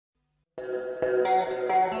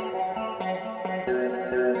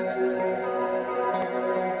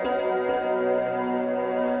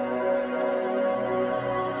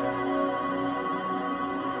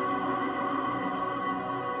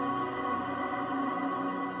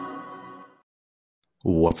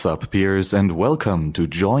What's up, peers, and welcome to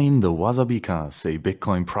Join the Wasabi Cast, a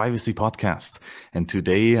Bitcoin privacy podcast. And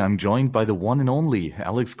today I'm joined by the one and only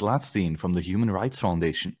Alex Gladstein from the Human Rights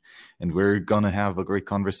Foundation. And we're going to have a great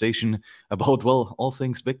conversation about, well, all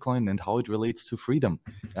things Bitcoin and how it relates to freedom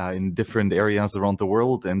in different areas around the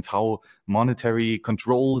world, and how monetary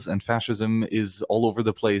controls and fascism is all over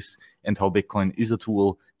the place, and how Bitcoin is a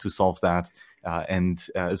tool to solve that. And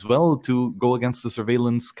as well to go against the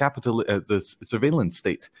surveillance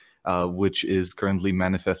state, which is currently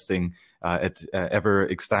manifesting at ever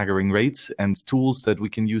staggering rates, and tools that we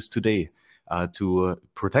can use today to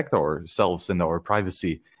protect ourselves and our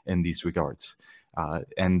privacy in these regards.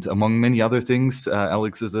 And among many other things,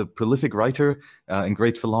 Alex is a prolific writer and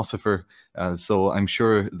great philosopher. So I'm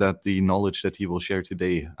sure that the knowledge that he will share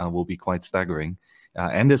today will be quite staggering.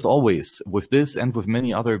 And as always, with this and with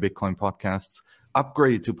many other Bitcoin podcasts,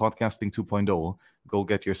 upgrade to Podcasting 2.0. Go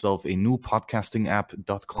get yourself a new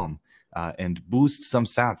podcastingapp.com and boost some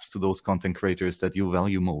sats to those content creators that you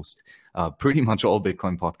value most. Pretty much all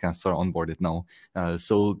Bitcoin podcasts are onboarded now.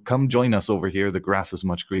 So come join us over here. The grass is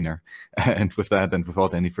much greener. And with that, and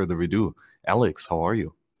without any further ado, Alex, how are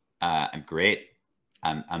you? I'm great.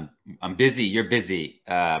 I'm busy. You're busy.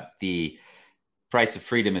 The price of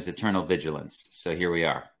freedom is eternal vigilance. So here we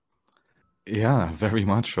are. Yeah, very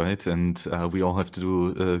much, right? And we all have to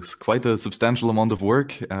do quite a substantial amount of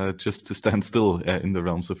work just to stand still in the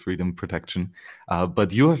realms of freedom protection.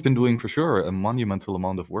 But you have been doing, for sure, a monumental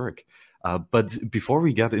amount of work. But before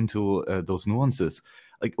we get into those nuances,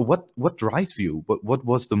 like what drives you? What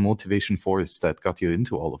was the motivation force that got you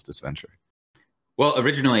into all of this venture? Well,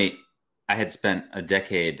 originally, I had spent a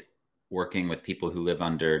decade working with people who live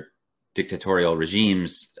under dictatorial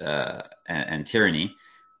regimes and tyranny,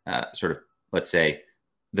 sort of, let's say,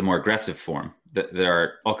 the more aggressive form. There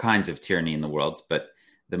are all kinds of tyranny in the world, but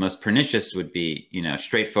the most pernicious would be,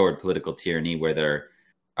 straightforward political tyranny, where there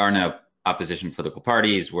are no opposition political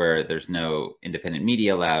parties, where there's no independent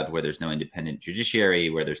media allowed, where there's no independent judiciary,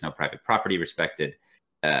 where there's no private property respected.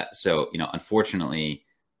 So, unfortunately,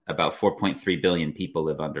 about 4.3 billion people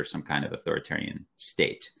live under some kind of authoritarian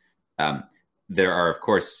state. There are, of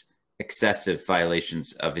course, excessive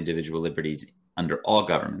violations of individual liberties under all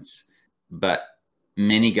governments, but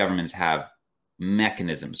many governments have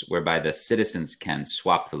mechanisms whereby the citizens can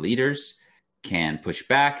swap the leaders, can push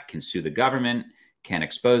back, can sue the government, can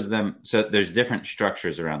expose them. So there's different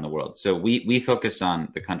structures around the world. So we focus on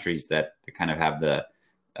the countries that kind of have the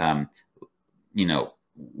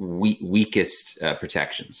weakest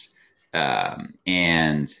protections,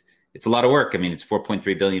 and it's a lot of work. I mean, it's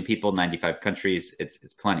 4.3 billion people, 95 countries.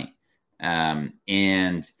 It's plenty.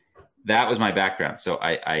 And that was my background. So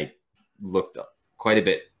I looked quite a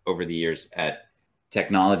bit over the years at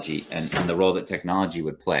technology and the role that technology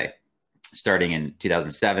would play. Starting in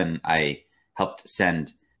 2007, I helped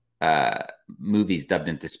send movies dubbed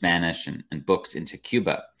into Spanish and books into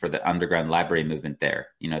Cuba for the underground library movement there.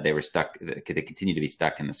 They were stuck, they continue to be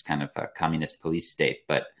stuck in this kind of communist police state,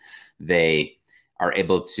 but they are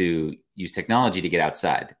able to use technology to get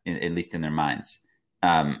outside, at least in their minds.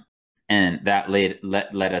 And that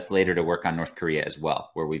led us later to work on North Korea as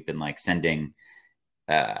well, where we've been sending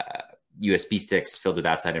USB sticks filled with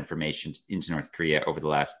outside information into North Korea over the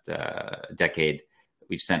last decade.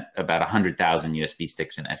 We've sent about 100,000 USB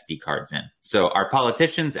sticks and SD cards in. So our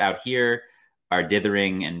politicians out here are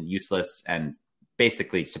dithering and useless and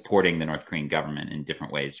basically supporting the North Korean government in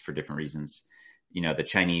different ways for different reasons. The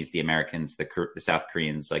Chinese, the Americans, the South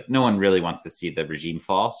Koreans, no one really wants to see the regime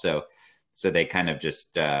fall. So they kind of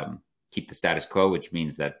just keep the status quo, which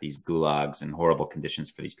means that these gulags and horrible conditions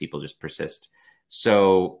for these people just persist.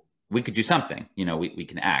 So we could do something. We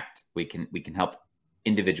can act. We can help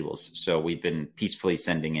individuals. So we've been peacefully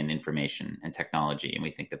sending in information and technology, and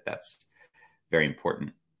we think that that's very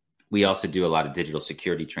important. We also do a lot of digital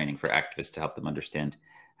security training for activists to help them understand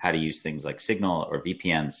how to use things like Signal or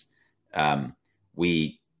VPNs.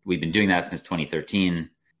 We've been doing that since 2013,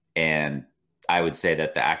 and I would say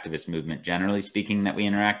that the activist movement, generally speaking, that we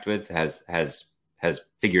interact with has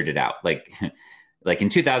figured it out. Like in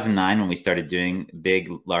 2009, when we started doing big,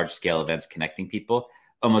 large-scale events connecting people,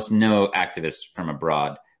 almost no activists from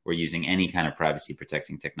abroad were using any kind of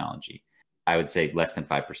privacy-protecting technology. I would say less than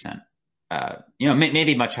 5%.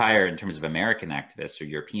 Maybe much higher in terms of American activists or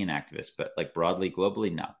European activists, but broadly,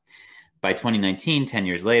 globally, no. By 2019, 10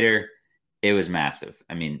 years later, it was massive.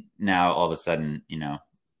 I mean, now all of a sudden, you know,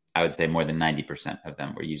 I would say more than 90% of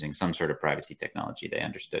them were using some sort of privacy technology. They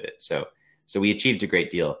understood it. So we achieved a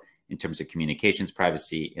great deal in terms of communications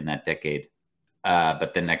privacy in that decade.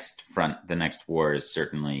 But the next war is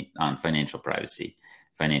certainly on financial privacy,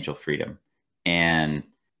 financial freedom. And,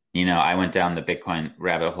 you know, I went down the Bitcoin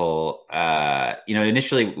rabbit hole. You know,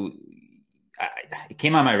 initially it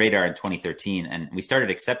came on my radar in 2013, and we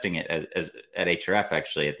started accepting it as at HRF,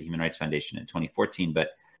 actually, at the Human Rights Foundation in 2014. But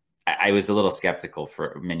I was a little skeptical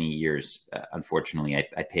for many years. Unfortunately,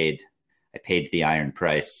 I paid the iron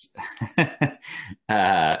price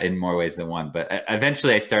in more ways than one. But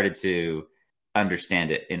eventually I started to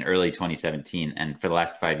understand it in early 2017. And for the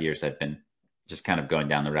last 5 years, I've been just kind of going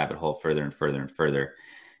down the rabbit hole further and further and further.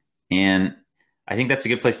 And I think that's a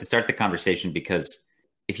good place to start the conversation, because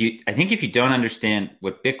if you don't understand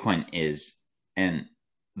what Bitcoin is and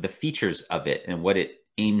the features of it and what it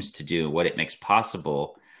aims to do, what it makes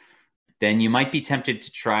possible, then you might be tempted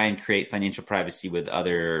to try and create financial privacy with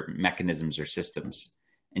other mechanisms or systems.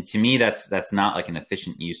 And to me, that's not like an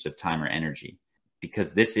efficient use of time or energy,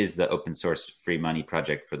 because this is the open source free money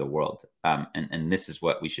project for the world. And this is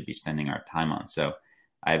what we should be spending our time on. So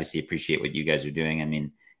I obviously appreciate what you guys are doing. I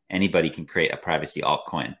mean, anybody can create a privacy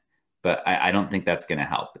altcoin, but I don't think that's going to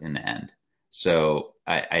help in the end. So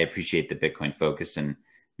I appreciate the Bitcoin focus, and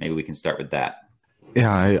maybe we can start with that.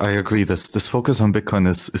 Yeah, I agree. This focus on Bitcoin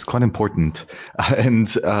is quite important.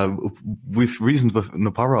 And we've reasoned with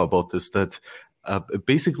Nopara about this, that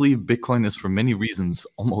basically Bitcoin is for many reasons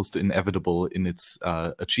almost inevitable in its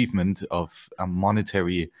achievement of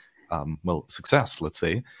monetary, success, let's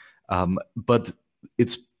say. But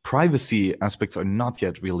its privacy aspects are not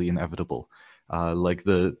yet really inevitable. Like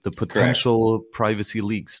the potential Correct. Privacy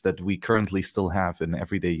leaks that we currently still have in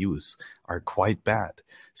everyday use are quite bad.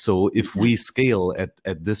 So if we scale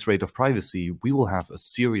at this rate of privacy, we will have a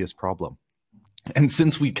serious problem. And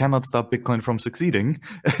since we cannot stop Bitcoin from succeeding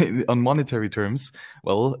on monetary terms,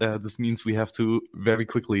 well, this means we have to very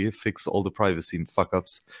quickly fix all the privacy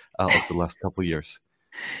fuck-ups of the last couple of years.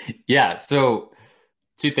 Yeah, so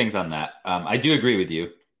two things on that. I do agree with you.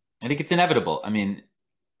 I think it's inevitable. I mean,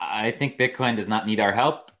 I think Bitcoin does not need our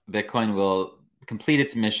help. Bitcoin will complete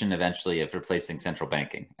its mission eventually of replacing central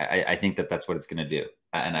banking. I think that's what it's going to do,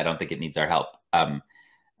 and I don't think it needs our help.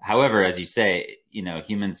 However, as you say, you know,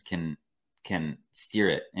 humans can steer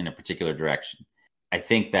it in a particular direction. I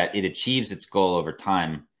think that it achieves its goal over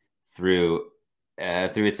time through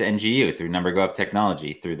its NGU, through number go up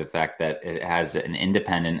technology, through the fact that it has an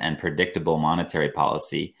independent and predictable monetary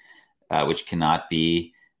policy, which cannot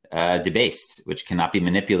be debased, which cannot be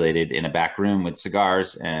manipulated in a back room with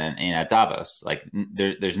cigars and at Davos. Like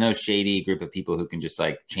there's no shady group of people who can just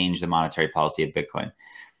like change the monetary policy of Bitcoin.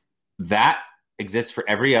 That exists for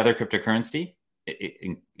every other cryptocurrency,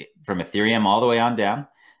 from Ethereum all the way on down,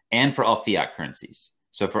 and for all fiat currencies.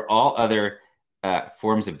 So for all other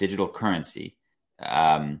forms of digital currency,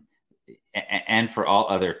 and for all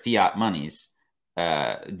other fiat monies,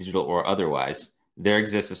 digital or otherwise, there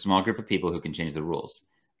exists a small group of people who can change the rules.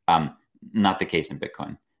 Not the case in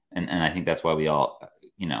Bitcoin. And I think that's why we all,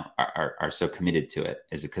 you know, are so committed to it,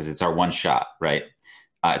 is because it's our one shot, right?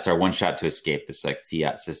 It's our one shot to escape this like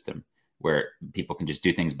fiat system where people can just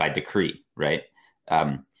do things by decree, right?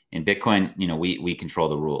 In Bitcoin, you know, we control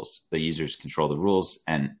the rules. The users control the rules.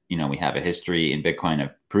 And, you know, we have a history in Bitcoin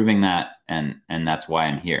of proving that. And that's why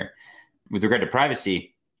I'm here. With regard to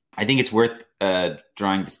privacy, I think it's worth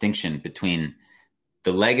drawing distinction between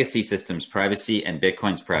the legacy system's privacy and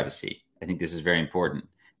Bitcoin's privacy. I think this is very important.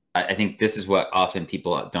 I think this is what often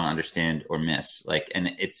people don't understand or miss. Like, and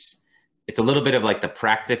it's a little bit of like the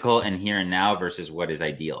practical and here and now versus what is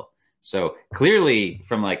ideal. So clearly,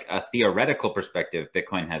 from like a theoretical perspective,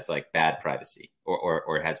 Bitcoin has like bad privacy,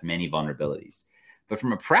 or it has many vulnerabilities. But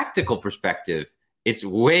from a practical perspective, it's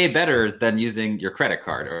way better than using your credit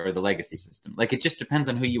card or the legacy system. Like, it just depends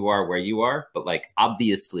on who you are, where you are. But like,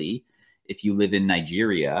 obviously, if you live in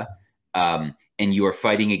Nigeria and you are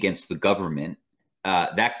fighting against the government,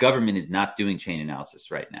 that government is not doing chain analysis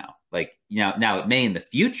right now. Like, now it may in the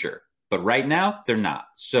future, but right now they're not.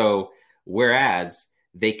 So whereas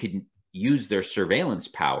they could use their surveillance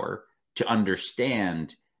power to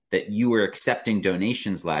understand that you were accepting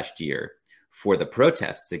donations last year for the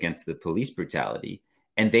protests against the police brutality,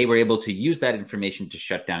 and they were able to use that information to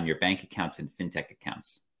shut down your bank accounts and fintech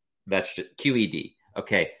accounts. That's QED.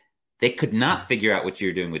 Okay. They could not figure out what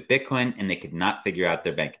you're doing with Bitcoin, and they could not figure out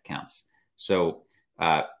their bank accounts. So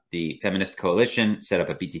the Feminist Coalition set up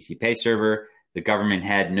a BTC Pay server. The government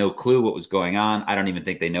had no clue what was going on. I don't even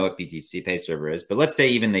think they know what BTC Pay server is. But let's say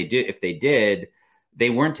even they do, if they did, they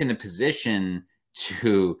weren't in a position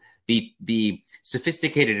to be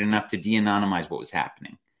sophisticated enough to de-anonymize what was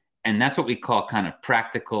happening. And that's what we call kind of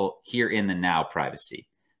practical here in the now privacy.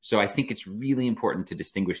 So I think it's really important to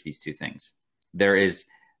distinguish these two things. There is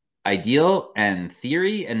ideal and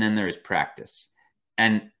theory, and then there is practice.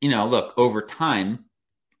 And, look, over time,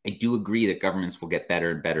 I do agree that governments will get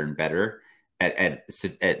better and better and better at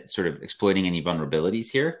sort of exploiting any vulnerabilities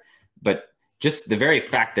here. But just the very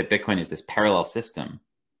fact that Bitcoin is this parallel system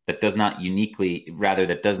that does not natively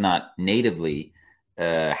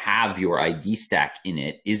have your ID stack in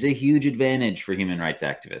it is a huge advantage for human rights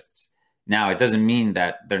activists. Now, it doesn't mean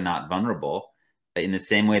that they're not vulnerable in the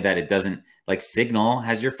same way that it doesn't, like Signal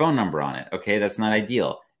has your phone number on it. Okay, that's not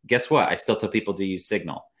ideal. Guess what? I still tell people to use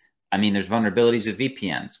Signal. I mean, there's vulnerabilities with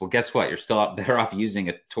VPNs. Well, guess what? You're still better off using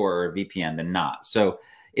a Tor or a VPN than not. So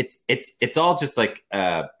it's all just like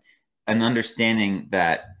an understanding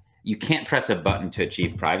that you can't press a button to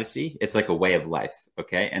achieve privacy. It's like a way of life,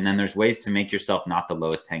 okay? And then there's ways to make yourself not the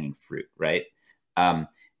lowest hanging fruit, right? And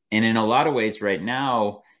in a lot of ways right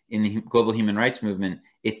now in the global human rights movement,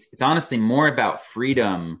 it's honestly more about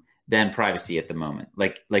freedom than privacy at the moment.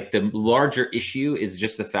 Like the larger issue is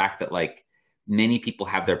just the fact that like many people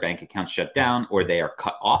have their bank accounts shut down, or they are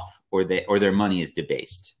cut off, or their money is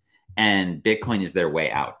debased, and Bitcoin is their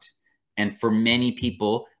way out. And for many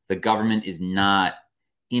people, the government is not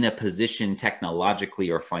in a position technologically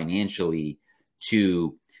or financially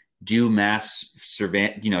to do mass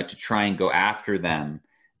surveillance, to try and go after them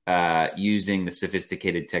using the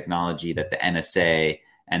sophisticated technology that the NSA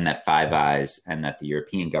and that Five Eyes and that the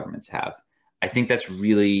European governments have. I think that's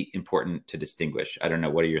really important to distinguish. I don't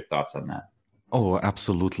know. What are your thoughts on that? Oh,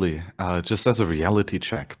 absolutely. Just as a reality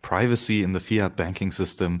check, privacy in the fiat banking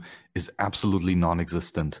system is absolutely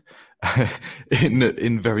non-existent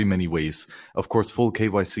in very many ways. Of course, full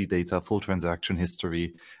KYC data, full transaction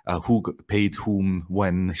history, who paid whom,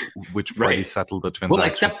 when, which party settled the transaction. Well,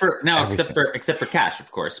 except for cash, of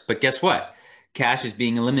course. But guess what? Cash is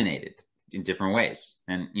being eliminated in different ways.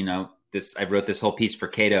 And I wrote this whole piece for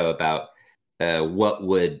Cato about what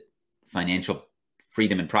would financial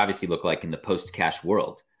freedom and privacy look like in the post-cash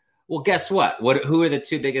world. Well, guess what? Who are the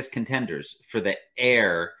two biggest contenders for the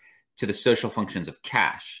heir to the social functions of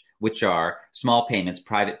cash, which are small payments,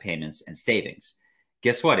 private payments, and savings?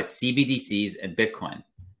 Guess what? It's CBDCs and Bitcoin.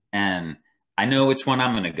 And I know which one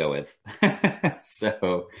I'm going to go with.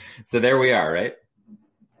 So there we are, right?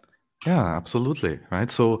 Yeah, absolutely. Right.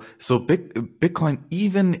 So Bitcoin,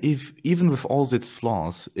 even with all its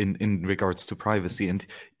flaws in regards to privacy, and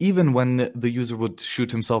even when the user would shoot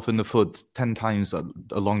himself in the foot 10 times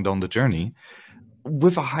along down the journey,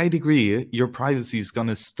 with a high degree, your privacy is going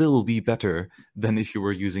to still be better than if you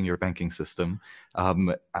were using your banking system.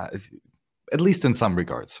 At least in some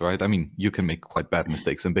regards, right? I mean, you can make quite bad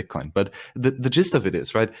mistakes in Bitcoin, but the gist of it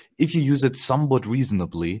is, right, if you use it somewhat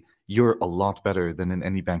reasonably, you're a lot better than in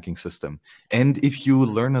any banking system. And if you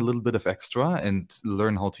learn a little bit of extra and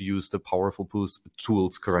learn how to use the powerful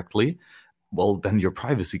tools correctly, well, then your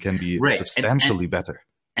privacy can be substantially better.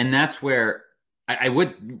 And that's where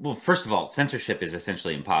well, first of all, censorship is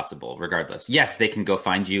essentially impossible regardless. Yes, they can go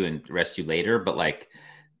find you and arrest you later, but like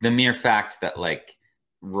the mere fact that like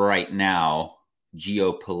right now,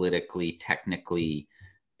 geopolitically, technically,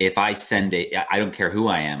 if I send I don't care who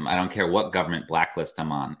I am, I don't care what government blacklist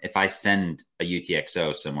I'm on. If I send a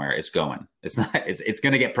UTXO somewhere, it's going. It's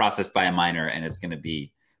going to get processed by a miner and it's going to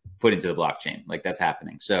be put into the blockchain. Like that's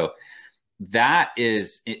happening. So that's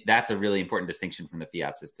a really important distinction from the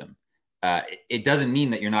fiat system. It doesn't mean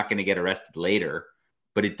that you're not going to get arrested later,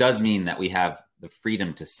 but it does mean that we have the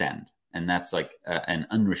freedom to send. And that's like an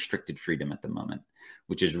unrestricted freedom at the moment,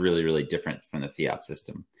 which is really, really different from the fiat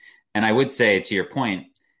system. And I would say, to your point,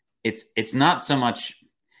 it's not so much,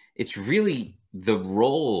 it's really the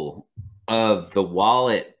role of the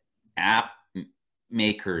wallet app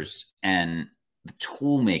makers and the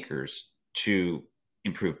tool makers to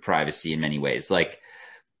improve privacy in many ways. Like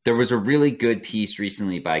there was a really good piece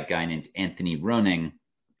recently by a guy named Anthony Roning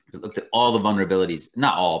that looked at all the vulnerabilities,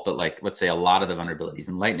 not all, but like, let's say a lot of the vulnerabilities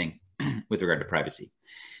in Lightning with regard to privacy.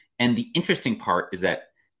 And the interesting part is that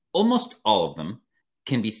almost all of them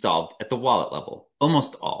can be solved at the wallet level.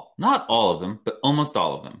 Almost all, not all of them, but almost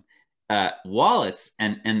all of them. Wallets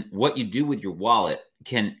and what you do with your wallet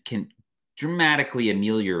can dramatically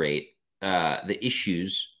ameliorate the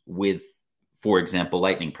issues with, for example,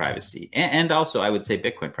 Lightning privacy, and also I would say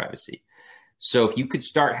Bitcoin privacy. So if you could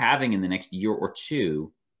start having in the next year or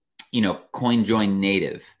two, CoinJoin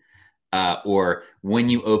native, or when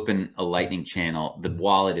you open a Lightning channel, the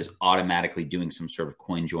wallet is automatically doing some sort of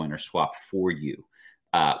CoinJoin or swap for you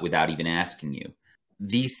without even asking you.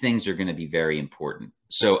 these things are going to be very important.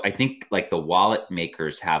 So I think like the wallet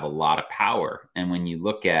makers have a lot of power. And when you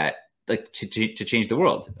look at like to change the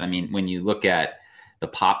world, I mean, when you look at the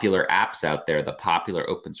popular apps out there, the popular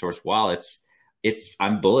open source wallets,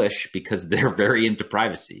 I'm bullish because they're very into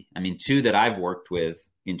privacy. I mean, two that I've worked with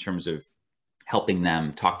in terms of helping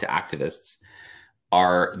them talk to activists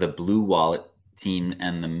are the Blue Wallet team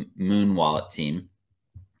and the Moon Wallet team.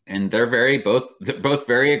 And they're both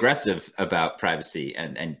very aggressive about privacy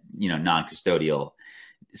and non-custodial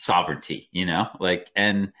sovereignty, like,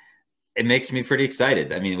 and it makes me pretty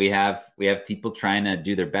excited. I mean, we have people trying to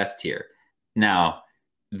do their best here. Now,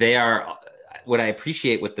 what I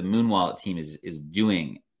appreciate what the Moon Wallet team is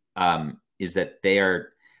doing is that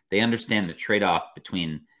they understand the trade-off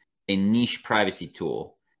between a niche privacy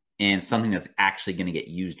tool and something that's actually going to get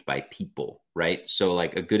used by people, right? So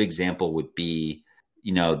like a good example would be,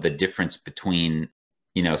 the difference between,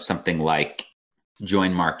 something like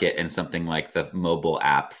Join Market and something like the mobile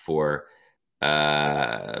app for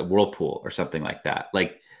Whirlpool or something like that.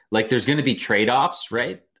 Like there's going to be trade-offs,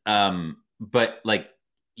 right? But like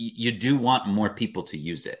you do want more people to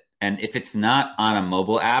use it. And if it's not on a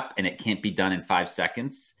mobile app and it can't be done in 5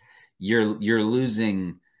 seconds, you're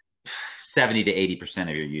losing 70 to 80%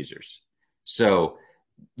 of your users. So,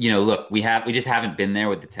 look, we just haven't been there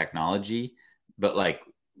with the technology, but like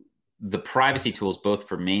the privacy tools, both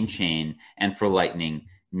for main chain and for Lightning,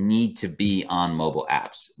 need to be on mobile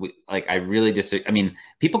apps. I really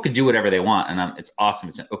people could do whatever they want, and it's awesome.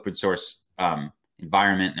 It's an open source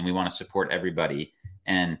environment, and we want to support everybody.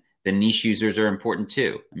 And the niche users are important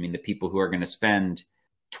too. I mean, the people who are going to spend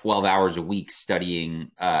 12 hours a week studying,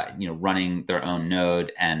 running their own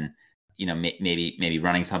node, and maybe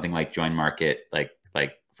running something like Join Market, like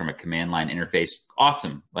from a command line interface.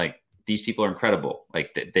 Awesome. Like these people are incredible.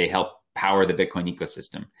 Like they help power the Bitcoin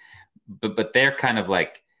ecosystem, but they're kind of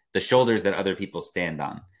like the shoulders that other people stand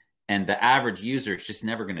on. And the average user is just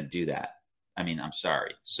never going to do that. I mean, I'm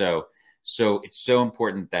sorry. So it's so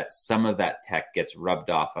important that some of that tech gets rubbed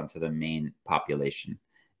off onto the main population.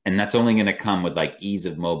 And that's only going to come with like ease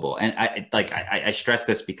of mobile. And I stress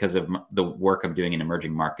this because of the work I'm doing in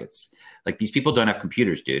emerging markets. Like these people don't have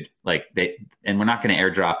computers, dude. And we're not going to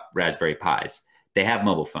airdrop Raspberry Pis. They have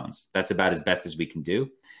mobile phones. That's about as best as we can do.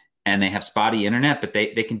 And they have spotty internet, but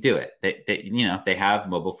they can do it. They have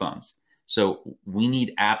mobile phones. So we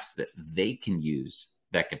need apps that they can use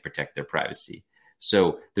that can protect their privacy.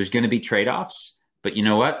 So there's going to be trade-offs, but you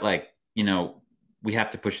know what? We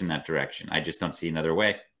have to push in that direction. I just don't see another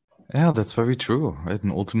way. Yeah, that's very true. Right?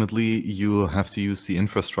 And ultimately, you have to use the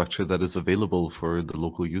infrastructure that is available for the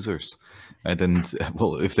local users. Right? And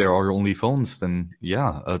well, if there are only phones, then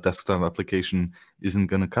yeah, a desktop application isn't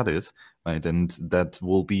going to cut it. Right? And that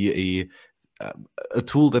will be a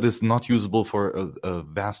tool that is not usable for a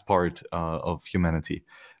vast part of humanity.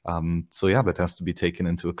 So yeah, that has to be taken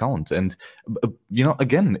into account. And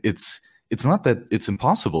again, it's not that it's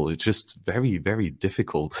impossible. It's just very, very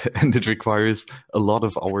difficult, and it requires a lot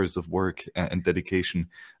of hours of work and dedication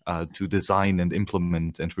to design and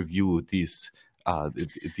implement and review these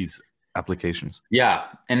applications. Yeah,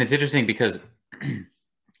 and it's interesting because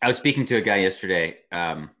I was speaking to a guy yesterday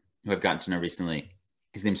who I've gotten to know recently.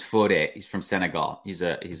 His name's Fode. He's from Senegal. He's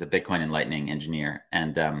a Bitcoin and Lightning engineer,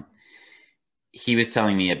 and he was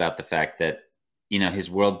telling me about the fact that his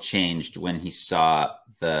world changed when he saw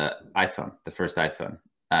the iPhone, the first iPhone.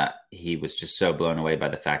 He was just so blown away by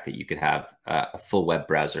the fact that you could have a full web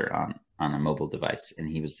browser on a mobile device, and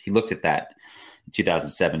he looked at that in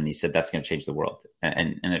 2007, and he said that's going to change the world,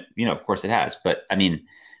 and it, of course it has. But I mean,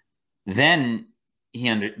 then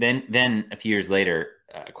then a few years later.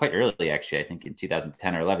 Quite early, actually, I think in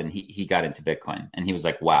 2010 or 11, he got into Bitcoin, and he was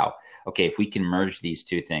like, wow, okay, if we can merge these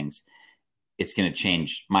two things, it's going to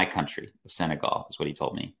change my country of Senegal, is what he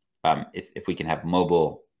told me. If we can have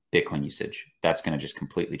mobile Bitcoin usage, that's going to just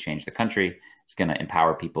completely change the country. It's going to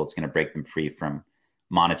empower people. It's going to break them free from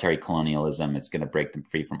monetary colonialism. It's going to break them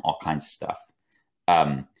free from all kinds of stuff.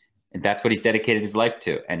 And that's what he's dedicated his life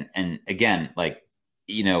to. And again,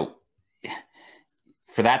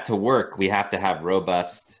 for that to work, we have to have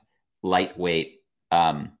robust, lightweight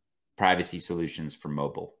privacy solutions for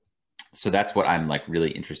mobile. So that's what I'm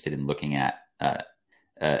really interested in looking at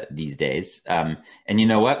these days. And you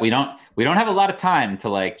know what? We don't have a lot of time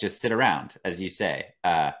to just sit around, as you say.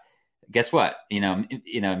 Guess what?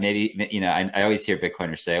 Maybe I always hear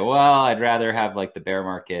Bitcoiners say, "Well, I'd rather have the bear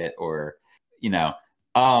market," or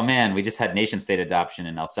oh man, we just had nation state adoption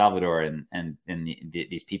in El Salvador, and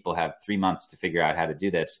these people have 3 months to figure out how to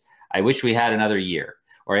do this. I wish we had another year,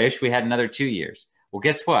 or I wish we had another 2 years. Well,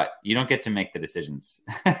 guess what? You don't get to make the decisions.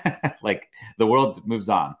 Like the world moves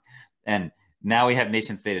on. And now we have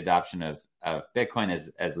nation state adoption of Bitcoin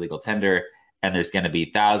as legal tender. And there's going to be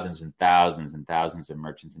thousands and thousands and thousands of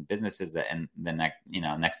merchants and businesses that in the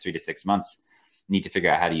next 3 to 6 months need to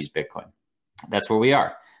figure out how to use Bitcoin. That's where we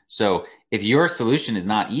are. So if your solution is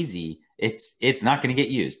not easy, it's not going to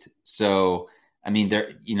get used. So, I mean,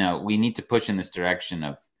 we need to push in this direction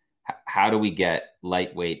of how do we get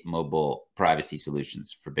lightweight mobile privacy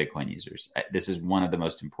solutions for Bitcoin users? This is one of the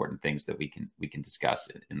most important things that we can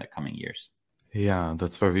discuss in the coming years. Yeah,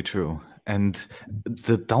 that's very true. And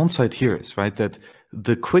the downside here is, right, that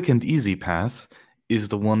the quick and easy path is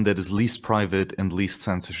the one that is least private and least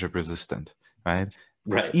censorship resistant, right?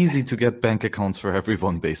 Right. Easy to get bank accounts for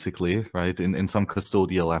everyone, basically, right? In some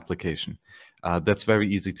custodial application. That's very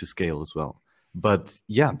easy to scale as well. But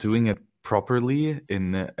yeah, doing it properly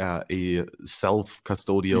in a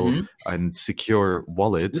self-custodial and secure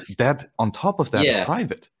wallet, that on top of that is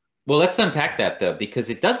private. Well, let's unpack that though,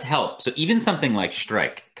 because it does help. So even something like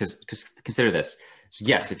Strike, because consider this. So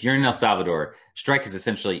yes, if you're in El Salvador, Strike is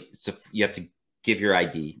essentially, so you have to give your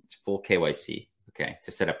ID, it's full KYC, okay,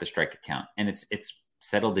 to set up the Strike account. And it's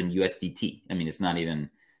settled in USDT. I mean, it's not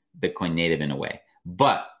even Bitcoin native in a way,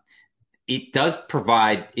 but it does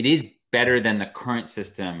provide, it is better than the current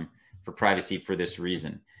system for privacy for this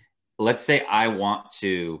reason. Let's say I want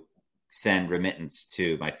to send remittance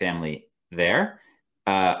to my family there.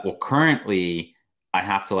 Well, currently I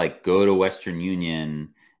have to like go to Western Union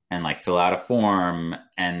and like fill out a form.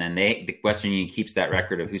 And then the Western Union keeps that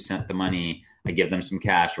record of who sent the money. I give them some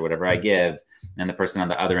cash or whatever I give. And the person on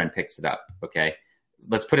the other end picks it up. Okay.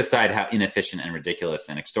 Let's put aside how inefficient and ridiculous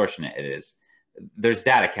and extortionate it is. There's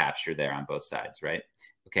data capture there on both sides, right?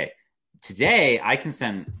 Okay. Today I can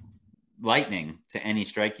send Lightning to any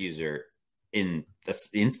Strike user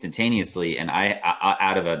instantaneously, and I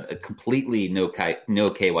out of a completely no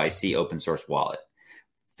KYC open source wallet.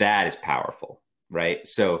 That is powerful, right?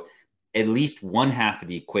 So at least one half of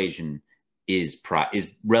the equation is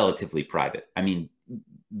relatively private. I mean,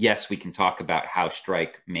 yes, we can talk about how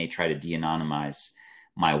Strike may try to de-anonymize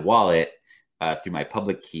my wallet through my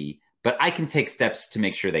public key, but I can take steps to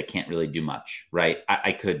make sure they can't really do much, right?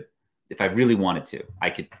 I could, if I really wanted to, I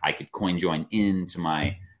could coin join into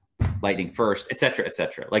my Lightning first, et cetera, et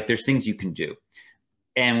cetera. Like there's things you can do.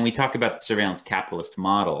 And when we talk about the surveillance capitalist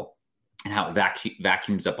model and how it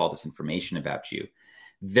vacuums up all this information about you,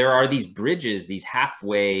 there are these bridges, these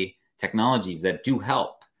halfway technologies that do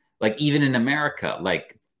help. Like even in America,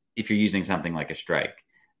 like if you're using something like a Strike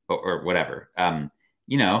or whatever,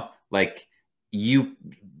 like you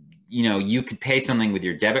could pay something with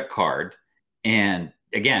your debit card and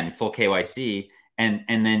again, full KYC and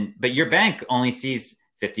then, but your bank only sees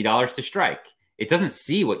 $50 to Strike. It doesn't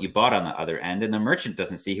see what you bought on the other end, and the merchant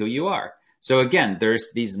doesn't see who you are. So again,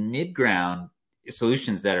 there's these mid-ground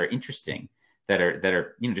solutions that are interesting, that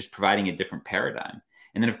are just providing a different paradigm.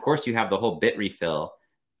 And then of course you have the whole Bitrefill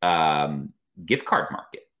gift card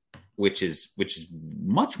market, which is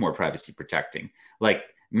much more privacy protecting. Like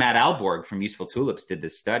Matt Alborg from Useful Tulips did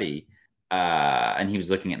this study, and he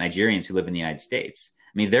was looking at Nigerians who live in the United States.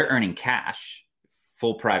 I mean, they're earning cash,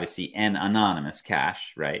 full privacy and anonymous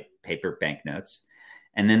cash, right? Paper banknotes.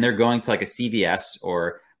 And then they're going to like a CVS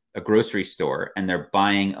or a grocery store and they're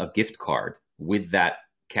buying a gift card with that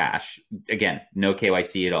cash. Again, no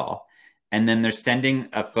KYC at all. And then they're sending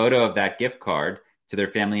a photo of that gift card to their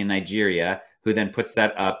family in Nigeria, who then puts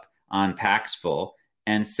that up on Paxful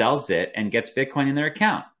and sells it and gets Bitcoin in their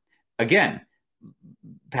account. Again,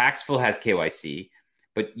 Paxful has KYC,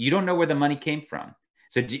 but you don't know where the money came from.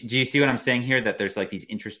 So do you see what I'm saying here? That there's like these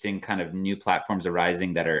interesting kind of new platforms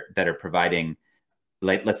arising that are providing,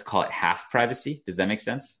 like, let's call it half privacy. Does that make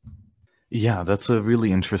sense? Yeah, that's a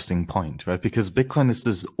really interesting point, right? Because Bitcoin is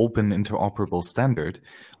this open interoperable standard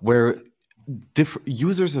where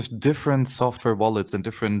users of different software wallets and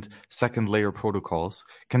different second layer protocols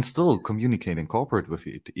can still communicate and cooperate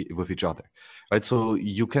with each other, right? So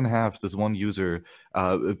you can have this one user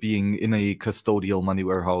being in a custodial money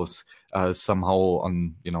warehouse somehow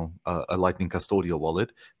on a Lightning custodial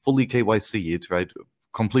wallet, fully KYC'd, right?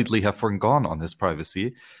 Completely have forgone on his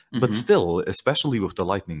privacy, but still, especially with the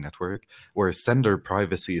Lightning Network, where sender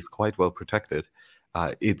privacy is quite well protected,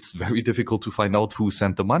 it's very difficult to find out who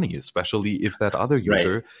sent the money, especially if that other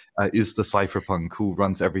user is the cypherpunk who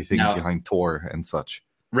runs everything behind Tor and such.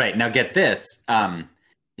 Right. Now get this.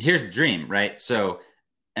 Here's the dream, right? So,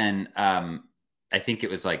 and I think it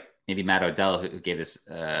was like maybe Matt Odell who gave this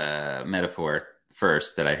metaphor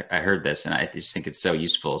first that I heard this, and I just think it's so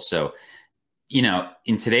useful. So you know,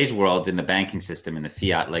 in today's world, in the banking system, in the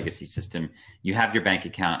fiat legacy system, you have your bank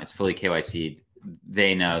account, it's fully KYC'd.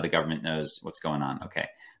 They know, the government knows what's going on. Okay.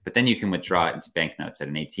 But then you can withdraw it into banknotes at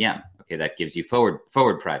an ATM. Okay. That gives you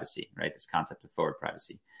forward privacy, right? This concept of forward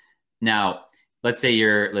privacy. Now, let's say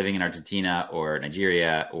you're living in Argentina or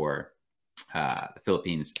Nigeria or the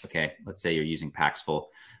Philippines. Okay. Let's say you're using Paxful.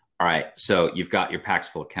 All right. So you've got your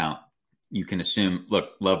Paxful account. You can assume,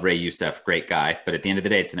 look, love Ray Youssef, great guy, but at the end of the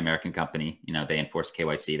day, it's an American company. You know, they enforce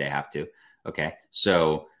KYC, they have to. Okay.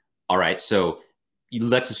 So, all right. So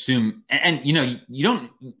let's assume, and you know, you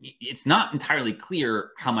don't, it's not entirely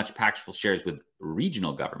clear how much Paxful shares with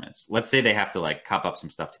regional governments. Let's say they have to like cop up some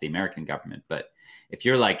stuff to the American government. But if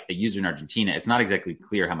you're like a user in Argentina, it's not exactly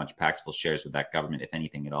clear how much Paxful shares with that government, if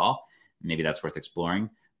anything at all. Maybe that's worth exploring,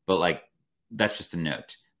 but like, that's just a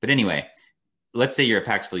note. But anyway, let's say you're a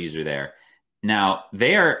Paxful user there. Now,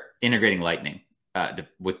 they are integrating Lightning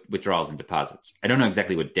with withdrawals and deposits. I don't know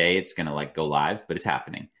exactly what day it's going to like go live, but it's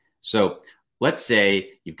happening. So let's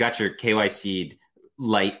say you've got your KYC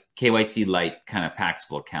light kind of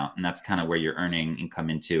Paxful account, and that's kind of where you're earning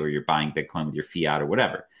income into, or you're buying Bitcoin with your fiat or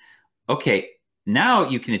whatever. Okay, now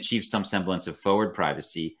you can achieve some semblance of forward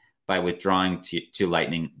privacy by withdrawing to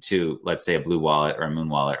Lightning to, let's say, a Blue Wallet or a Moon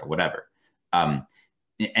Wallet or whatever.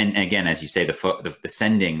 And again, as you say, the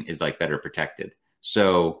sending is like better protected.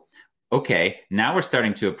 So, okay, now we're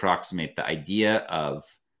starting to approximate the idea of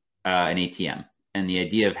an ATM and the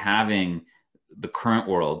idea of having the current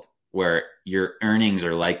world where your earnings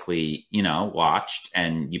are likely, you know, watched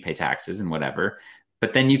and you pay taxes and whatever,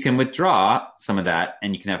 but then you can withdraw some of that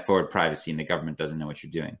and you can have forward privacy and the government doesn't know what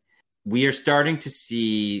you're doing. We are starting to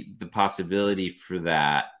see the possibility for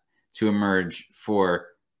that to emerge for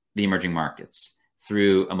the emerging markets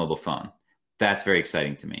through a mobile phone. That's very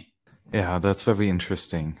exciting to me. Yeah, that's very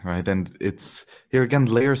interesting, right? And it's here again,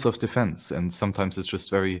 layers of defense. And sometimes it's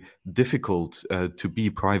just very difficult to be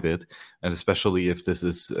private. And especially if this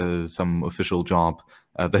is some official job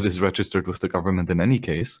that is registered with the government in any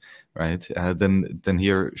case, right? Then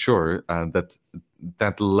here, sure,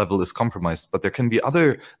 that level is compromised. But there can be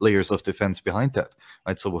other layers of defense behind that,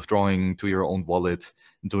 right? So withdrawing to your own wallet,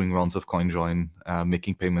 doing rounds of CoinJoin,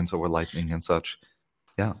 making payments over Lightning and such.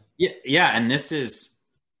 Yeah. And this is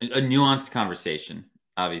a nuanced conversation.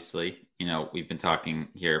 Obviously, you know, we've been talking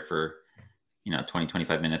here for, you know, 20,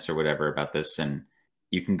 25 minutes or whatever about this, and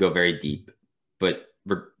you can go very deep, but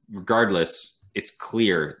regardless, it's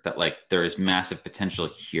clear that like there is massive potential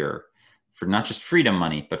here for not just freedom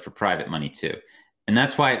money, but for private money too. And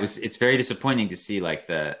that's why it's very disappointing to see like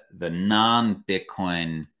the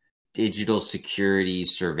non-Bitcoin digital security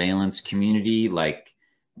surveillance community, like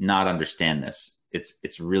not understand this.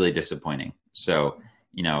 It's really disappointing. So,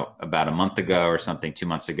 you know, about a month ago or something, 2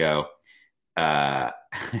 months ago, Edward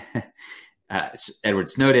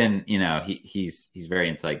Snowden, you know, he's very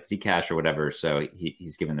into like Zcash or whatever. So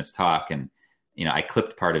he's given this talk, and, you know, I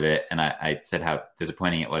clipped part of it, and I said how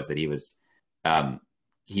disappointing it was that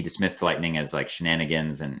he dismissed Lightning as like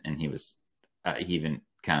shenanigans, and he even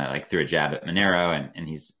kind of like threw a jab at Monero, and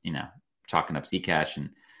he's, you know, talking up Zcash, and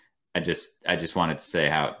I just wanted to say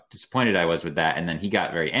how disappointed I was with that. And then he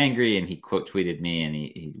got very angry, and he quote tweeted me, and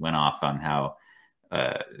he went off on how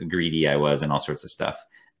greedy I was and all sorts of stuff.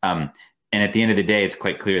 And at the end of the day, it's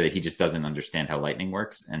quite clear that he just doesn't understand how Lightning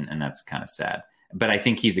works. And that's kind of sad. But I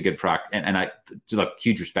think he's a good and I look,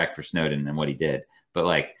 huge respect for Snowden and what he did. But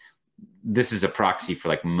like, this is a proxy for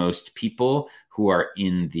like most people who are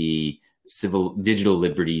in the civil digital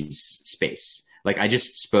liberties space. Like, I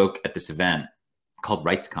just spoke at this event called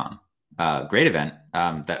RightsCon, great event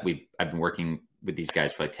that I've been working with these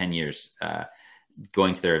guys for like 10 years,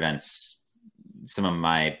 going to their events. Some of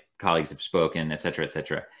my colleagues have spoken, et cetera, et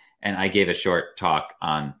cetera. And I gave a short talk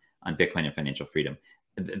on Bitcoin and financial freedom.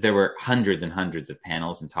 There were hundreds and hundreds of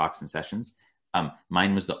panels and talks and sessions.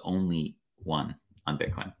 Mine was the only one on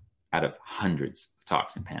Bitcoin out of hundreds of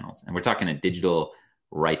talks and panels. And we're talking a digital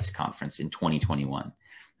rights conference in 2021.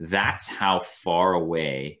 That's how far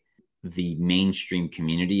away the mainstream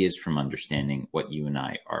community is from understanding what you and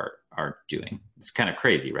I are doing. It's kind of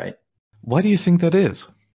crazy, right? Why do you think that is?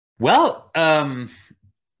 Well,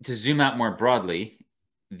 to zoom out more broadly,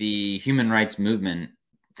 the human rights movement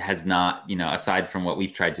has not, you know, aside from what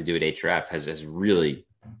we've tried to do at HRF, has really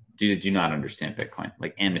do not understand Bitcoin.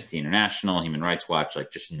 Like Amnesty International, Human Rights Watch,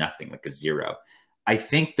 like just nothing, like a zero. I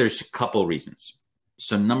think there's a couple reasons.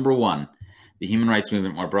 So number one, the human rights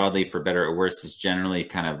movement more broadly, for better or worse, is generally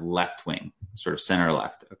kind of left wing, sort of center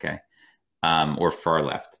left, okay, or far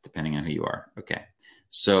left, depending on who you are, okay.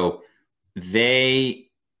 So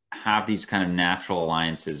they have these kind of natural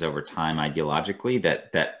alliances over time ideologically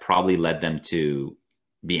that probably led them to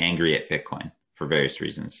be angry at Bitcoin for various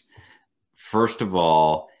reasons. First of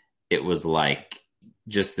all, it was like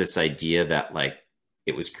just this idea that like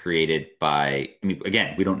it was created by, I mean,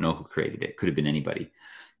 again, we don't know who created it. Could have been anybody.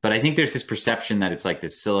 But I think there's this perception that it's like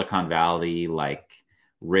this Silicon Valley, like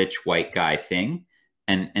rich white guy thing.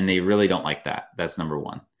 And they really don't like that. That's number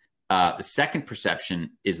one. The second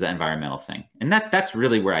perception is the environmental thing. And that's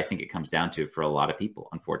really where I think it comes down to for a lot of people,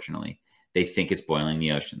 unfortunately. They think it's boiling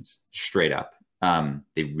the oceans, straight up.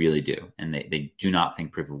 They really do. And they do not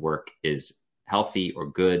think proof of work is healthy or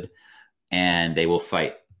good. And they will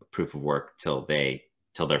fight proof of work till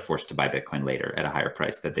they're forced to buy Bitcoin later at a higher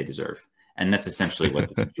price that they deserve. And that's essentially what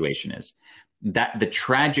the situation is. That the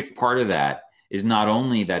tragic part of that is not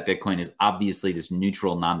only that Bitcoin is obviously this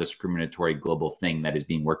neutral, non-discriminatory global thing that is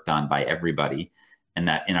being worked on by everybody, and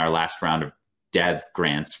that in our last round of dev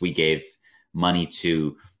grants, we gave money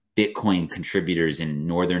to Bitcoin contributors in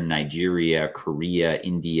northern Nigeria, Korea,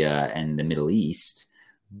 India, and the Middle East.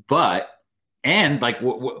 And like,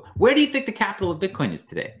 where do you think the capital of Bitcoin is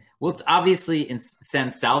today? Well, it's obviously in San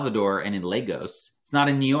Salvador and in Lagos. It's not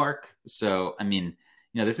in New York. So, I mean,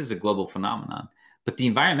 this is a global phenomenon. But the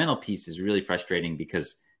environmental piece is really frustrating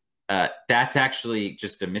because that's actually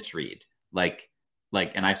just a misread.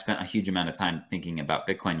 And I've spent a huge amount of time thinking about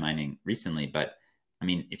Bitcoin mining recently. But I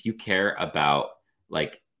mean, if you care about,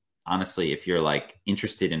 like, honestly, if you're like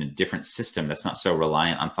interested in a different system that's not so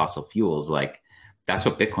reliant on fossil fuels, like that's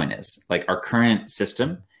what Bitcoin is. Like our current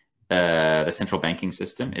system, the central banking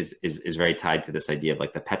system is very tied to this idea of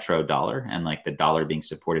like the petrodollar and like the dollar being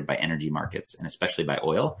supported by energy markets and especially by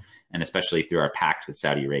oil and especially through our pact with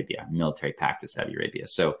Saudi Arabia, military pact with Saudi Arabia.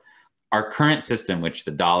 So our current system, which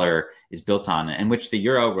the dollar is built on and which the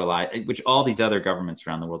euro which all these other governments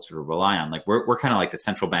around the world sort of rely on, like we're kind of like the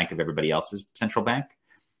central bank of everybody else's central bank.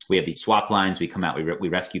 We have these swap lines. We come out, we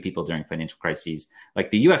rescue people during financial crises.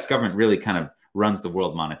 Like the US government really kind of runs the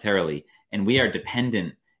world monetarily, and we are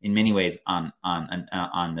dependent in many ways on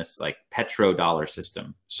this like petrodollar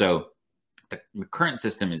system. So the current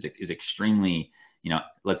system is extremely,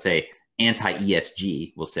 let's say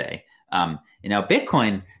anti-ESG, we'll say. Now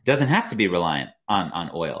Bitcoin doesn't have to be reliant on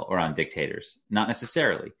oil or on dictators, not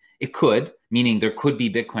necessarily. It could, meaning there could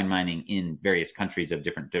be Bitcoin mining in various countries of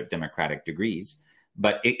different democratic degrees,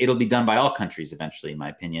 but it'll be done by all countries eventually, in my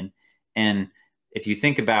opinion. And if you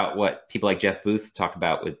think about what people like Jeff Booth talk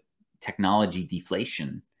about with technology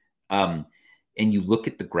deflation, and you look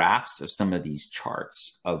at the graphs of some of these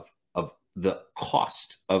charts of the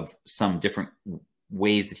cost of some different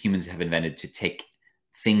ways that humans have invented to take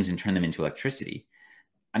things and turn them into electricity.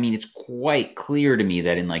 I mean, it's quite clear to me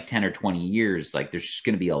that in like 10 or 20 years, like there's just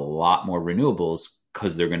going to be a lot more renewables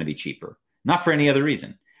because they're going to be cheaper, not for any other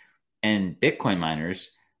reason. And Bitcoin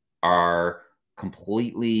miners are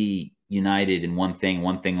completely united in one thing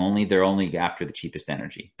only. They're only after the cheapest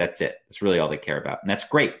energy. That's it. That's really all they care about. And that's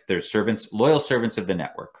great. They're loyal servants of the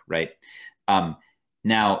network, right?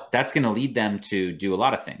 Now, that's going to lead them to do a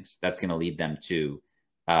lot of things. That's going to lead them to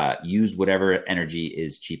use whatever energy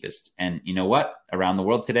is cheapest. And you know what? Around the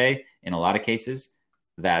world today, in a lot of cases,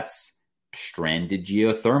 that's stranded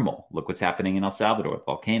geothermal. Look what's happening in El Salvador with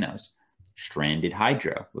volcanoes. Stranded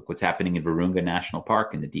hydro. Look what's happening in Virunga National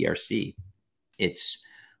Park in the DRC. It's,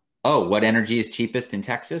 what energy is cheapest in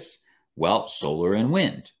Texas? Well, solar and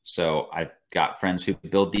wind. So I've got friends who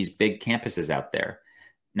build these big campuses out there.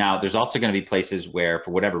 Now, there's also going to be places where,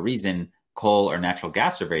 for whatever reason, coal or natural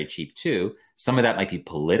gas are very cheap too. Some of that might be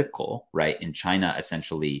political, right? In China,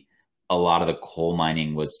 essentially, a lot of the coal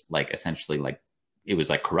mining was like essentially like, it was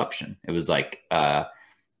like corruption. It was like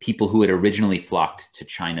people who had originally flocked to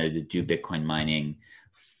China to do Bitcoin mining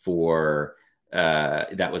for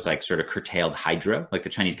that was like sort of curtailed hydro. Like the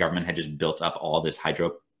Chinese government had just built up all this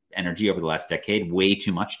hydro energy over the last decade, way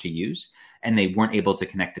too much to use. And they weren't able to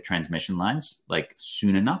connect the transmission lines like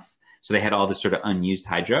soon enough. So they had all this sort of unused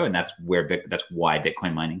hydro, and that's why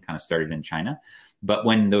Bitcoin mining kind of started in China. But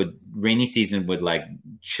when the rainy season would like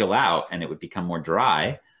chill out and it would become more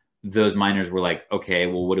dry, those miners were like, okay,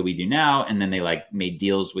 well, what do we do now? And then they like made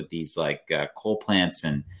deals with these like coal plants,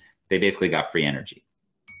 and they basically got free energy.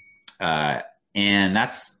 And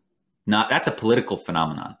that's a political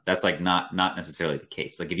phenomenon. That's like not necessarily the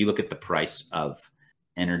case. Like if you look at the price of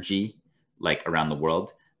energy, like around the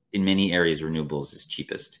world, in many areas, renewables is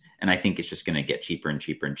cheapest. And I think it's just going to get cheaper and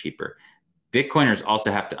cheaper and cheaper. Bitcoiners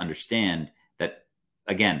also have to understand that,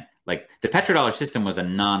 again, like the petrodollar system was a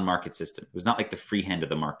non-market system. It was not like the free hand of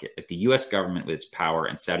the market. Like the US government with its power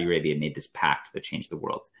and Saudi Arabia made this pact that changed the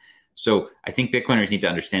world. So I think Bitcoiners need to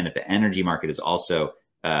understand that the energy market is also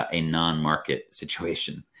a non-market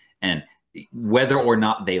situation. And whether or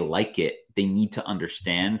not they like it, they need to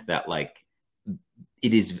understand that like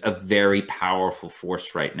it is a very powerful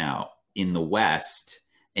force right now in the West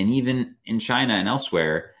and even in China and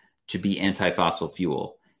elsewhere to be anti-fossil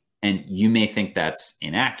fuel. And you may think that's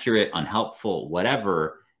inaccurate, unhelpful,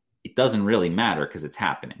 whatever. It doesn't really matter because it's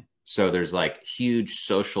happening. So there's like huge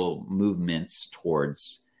social movements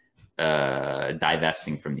towards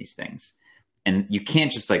divesting from these things. And you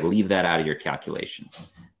can't just like leave that out of your calculation.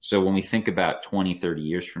 So when we think about 20, 30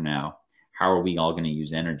 years from now, how are we all going to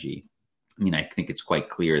use energy? I mean, I think it's quite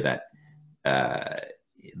clear that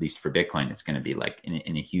at least for Bitcoin, it's going to be like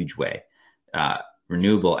in a huge way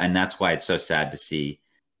renewable. And that's why it's so sad to see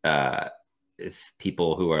if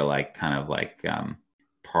people who are like kind of like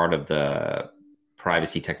part of the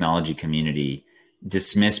privacy technology community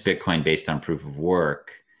dismiss Bitcoin based on proof of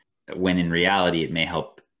work, when in reality it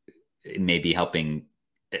may be helping,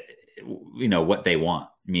 you know, what they want,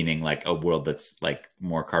 meaning like a world that's like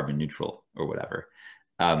more carbon neutral or whatever.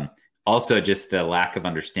 Also, just the lack of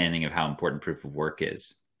understanding of how important proof of work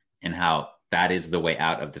is and how that is the way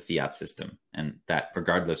out of the fiat system, and that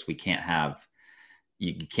regardless, we can't have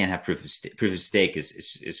you can't have proof of stake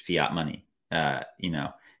is fiat money. You know,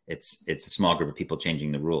 it's a small group of people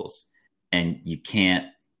changing the rules, and you can't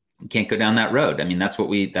go down that road. I mean, that's what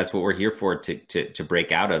we're here for, to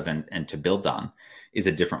break out of and to build on, is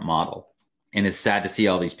a different model. And it's sad to see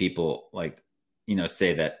all these people like, you know,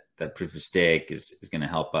 say that proof of stake is going to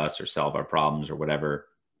help us or solve our problems or whatever.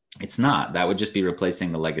 It's not. That would just be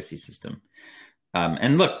replacing the legacy system.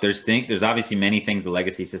 And look, there's obviously many things the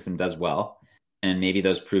legacy system does well, and maybe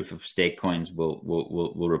those proof of stake coins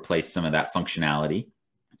will replace some of that functionality,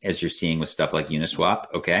 as you're seeing with stuff like Uniswap,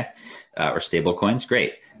 okay, or stable coins.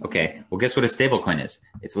 Great. Okay. Well, guess what a stable coin is?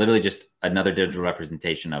 It's literally just another digital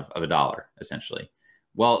representation of a dollar, essentially.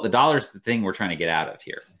 Well, the dollar is the thing we're trying to get out of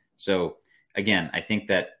here. So again, I think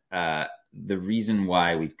that the reason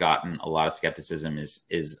why we've gotten a lot of skepticism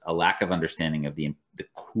is a lack of understanding of the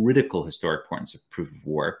critical historic importance of proof of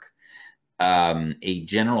work, a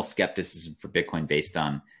general skepticism for Bitcoin based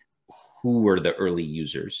on who were the early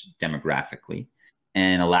users demographically,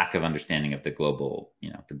 and a lack of understanding of the global, you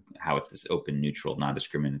know, how it's this open, neutral,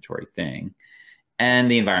 non-discriminatory thing, and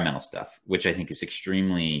the environmental stuff, which I think is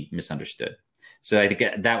extremely misunderstood. So I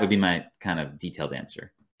think that would be my kind of detailed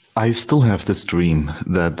answer. I still have this dream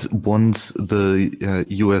that once the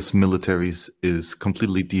US military is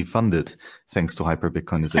completely defunded, thanks to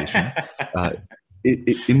hyper-Bitcoinization,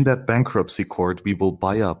 in that bankruptcy court, we will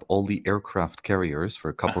buy up all the aircraft carriers for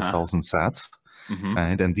a couple thousand sats.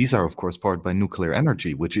 Mm-hmm. And these are, of course, powered by nuclear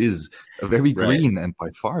energy, which is a very green and by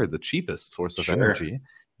far the cheapest source of energy.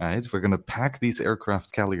 Right? We're going to pack these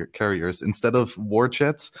aircraft carriers. Instead of war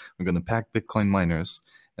jets, we're going to pack Bitcoin miners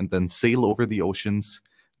and then sail over the oceans,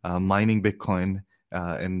 mining Bitcoin.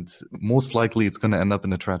 And most likely it's going to end up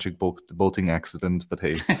in a tragic boating accident. But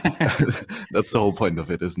hey, that's the whole point of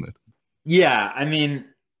it, isn't it? Yeah, I mean,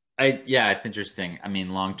 it's interesting. I mean,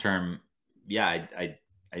 long term, I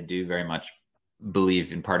do very much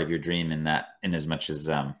believe in part of your dream, in that, in as much as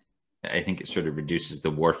I think it sort of reduces the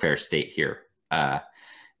warfare state here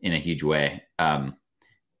in a huge way.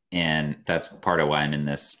 And that's part of why I'm in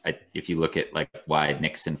this. If you look at like why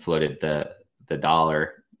Nixon floated the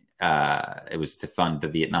dollar, it was to fund the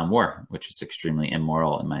Vietnam War, which is extremely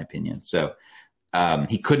immoral in my opinion. So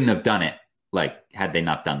he couldn't have done it like had they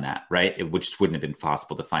not done that, right? It just wouldn't have been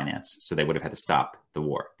possible to finance. So they would have had to stop the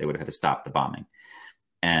war. They would have had to stop the bombing.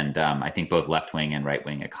 And I think both left-wing and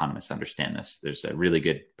right-wing economists understand this. There's a really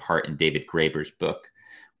good part in David Graeber's book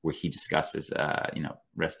where he discusses,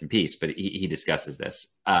 rest in peace, but he discusses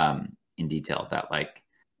this in detail, that like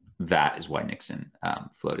that is why Nixon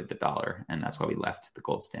floated the dollar, and that's why we left the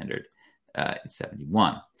gold standard in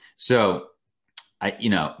 71. So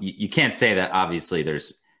you can't say that obviously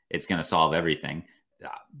it's going to solve everything.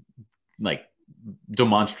 Like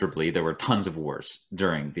demonstrably, there were tons of wars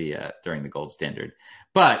during the gold standard.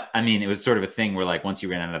 But I mean, it was sort of a thing where like once you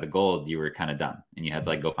ran out of the gold, you were kind of done, and you had to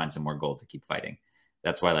like go find some more gold to keep fighting.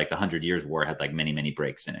 That's why like the 100 Years' War had like many, many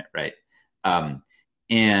breaks in it, right?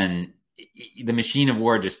 And the machine of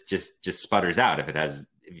war just sputters out if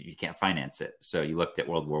you can't finance it. So you looked at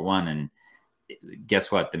World War I, and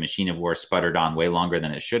guess what? The machine of war sputtered on way longer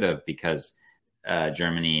than it should have, because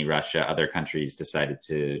Germany, Russia, other countries decided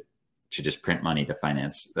to just print money to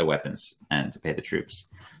finance the weapons and to pay the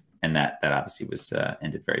troops. And that obviously was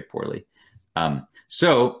ended very poorly.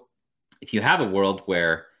 So if you have a world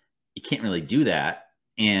where you can't really do that,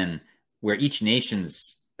 and where each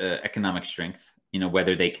nation's economic strength,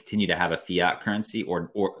 whether they continue to have a fiat currency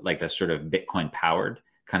or like a sort of Bitcoin powered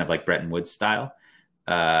kind of like Bretton Woods style,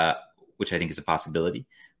 which I think is a possibility,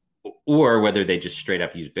 or whether they just straight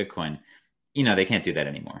up use Bitcoin. They can't do that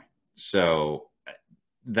anymore. So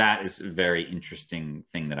that is a very interesting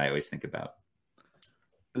thing that I always think about.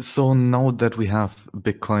 So now that we have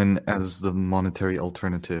Bitcoin as the monetary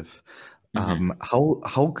alternative,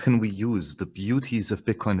 how can we use the beauties of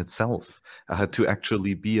Bitcoin itself to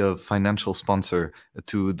actually be a financial sponsor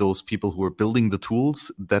to those people who are building the tools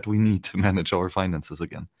that we need to manage our finances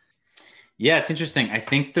again? Yeah, it's interesting. I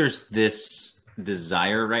think there's this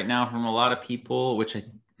desire right now from a lot of people, which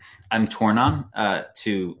I'm torn on,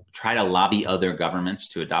 to try to lobby other governments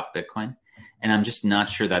to adopt Bitcoin. And I'm just not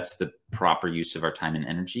sure that's the proper use of our time and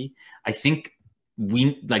energy. I think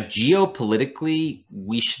geopolitically,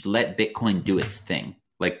 we should let Bitcoin do its thing.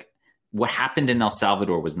 Like what happened in El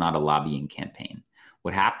Salvador was not a lobbying campaign.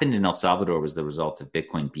 What happened in El Salvador was the result of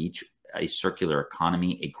Bitcoin Beach, a circular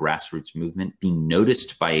economy, a grassroots movement being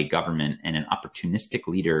noticed by a government and an opportunistic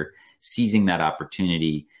leader seizing that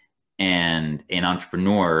opportunity, and an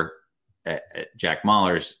entrepreneur, Jack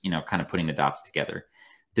Mallers, kind of putting the dots together.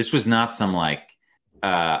 This was not some like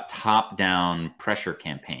top-down pressure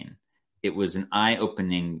campaign. It was an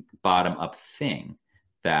eye-opening bottom-up thing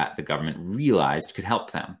that the government realized could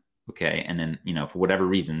help them. Okay. And then, for whatever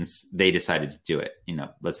reasons, they decided to do it,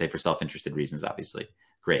 let's say for self-interested reasons, obviously.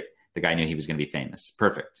 Great. The guy knew he was going to be famous.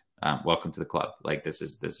 Perfect. Welcome to the club. Like this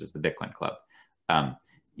is the Bitcoin club.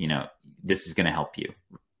 This is going to help you.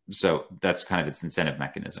 So that's kind of its incentive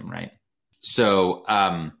mechanism, right? So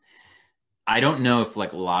I don't know if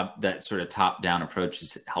that sort of top-down approach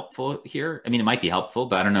is helpful here. I mean, it might be helpful,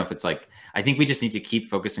 but I don't know if it's I think we just need to keep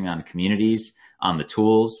focusing on communities, on the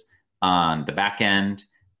tools, on the back end,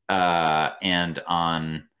 and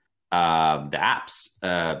on the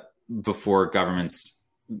apps before governments,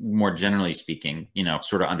 more generally speaking,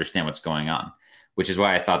 sort of understand what's going on, which is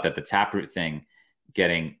why I thought that the Taproot thing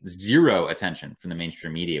getting zero attention from the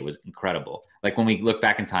mainstream media was incredible. Like when we look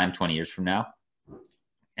back in time 20 years from now,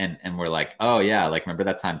 and we're like, oh yeah, remember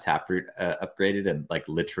that time Taproot upgraded and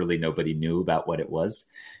literally nobody knew about what it was,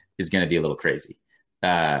 is going to be a little crazy,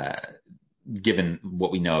 given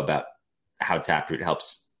what we know about how Taproot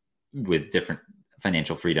helps with different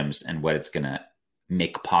financial freedoms and what it's going to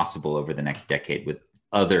make possible over the next decade with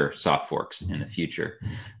other soft forks in the future.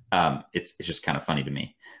 It's just kind of funny to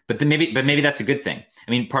me, but maybe that's a good thing.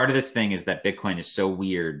 I mean, part of this thing is that Bitcoin is so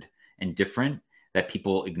weird and different that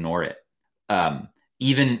people ignore it.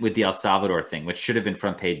 Even with the El Salvador thing, which should have been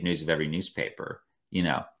front page news of every newspaper,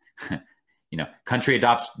 country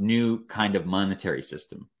adopts new kind of monetary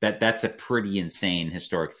system. That's a pretty insane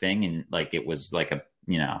historic thing. And it was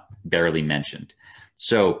barely mentioned.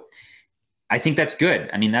 So I think that's good.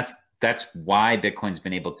 I mean, that's why Bitcoin's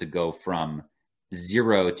been able to go from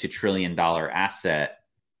 $0 to $1 trillion asset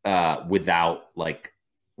without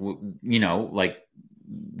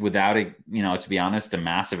without to be honest, a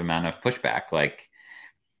massive amount of pushback.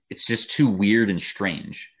 It's just too weird and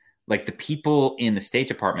strange. The people in the State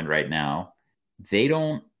Department right now, they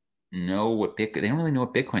don't know what they don't really know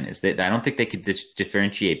what Bitcoin is. I don't think they could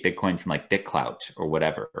differentiate Bitcoin from BitClout or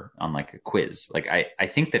whatever on a quiz. I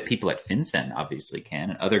think that people at FinCEN obviously can,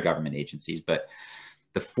 and other government agencies, but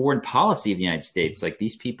the foreign policy of the United States,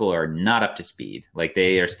 these people are not up to speed.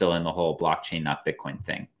 They are still in the whole blockchain, not Bitcoin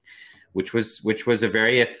thing, which was a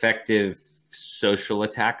very effective social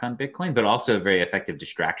attack on Bitcoin, but also a very effective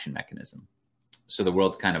distraction mechanism. So the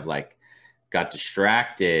world's kind of got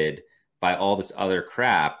distracted by all this other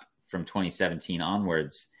crap from 2017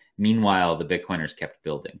 onwards. Meanwhile, the Bitcoiners kept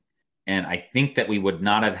building. And I think that we would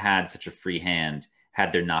not have had such a free hand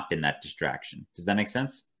had there not been that distraction. Does that make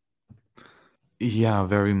sense? Yeah,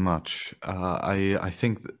 very much. I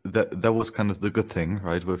think that was kind of the good thing,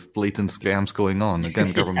 right? With blatant scams going on.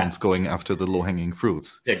 Again, governments going after the low-hanging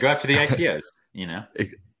fruits. Yeah, go after the ICOs,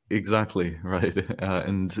 Exactly, right.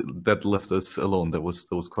 And that left us alone. That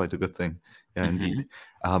was quite a good thing. Yeah, indeed.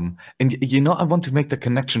 And I want to make the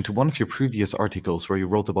connection to one of your previous articles where you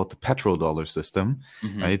wrote about the petrodollar system,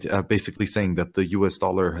 right? Basically saying that the US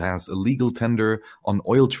dollar has a legal tender on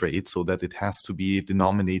oil trade so that it has to be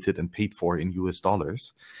denominated and paid for in US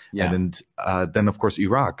dollars. Yeah. And then, of course,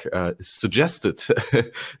 Iraq suggested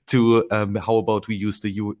to how about we use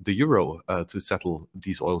the euro to settle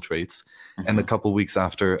these oil trades. And a couple weeks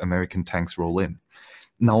after, American tanks roll in.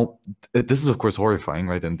 Now, this is, of course, horrifying,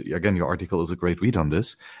 right? And again, your article is a great read on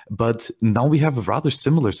this. But now we have a rather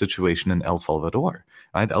similar situation in El Salvador,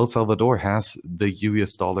 right? El Salvador has the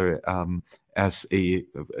US dollar as a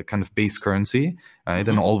kind of base currency, right?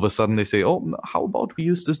 And all of a sudden they say, oh, how about we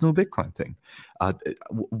use this new Bitcoin thing?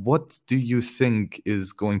 What do you think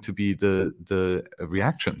is going to be the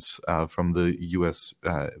reactions from the US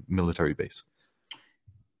military base?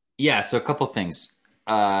 Yeah, so a couple things.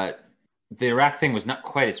 The Iraq thing was not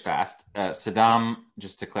quite as fast. Saddam,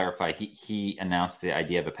 just to clarify, he announced the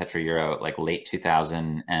idea of a petro-euro like late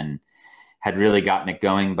 2000 and had really gotten it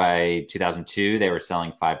going by 2002. They were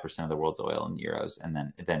selling 5% of the world's oil in euros, and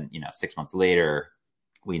then 6 months later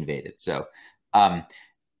we invaded. So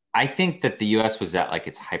I think that the U.S. was at like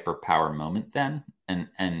its hyperpower moment then,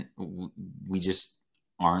 and we just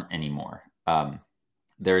aren't anymore.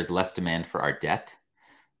 There is less demand for our debt.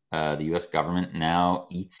 The U.S. government now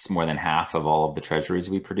eats more than half of all of the treasuries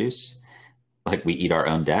we produce. Like we eat our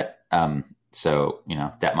own debt. So,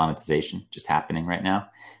 debt monetization just happening right now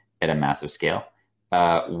at a massive scale.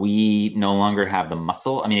 We no longer have the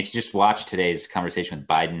muscle. I mean, if you just watch today's conversation with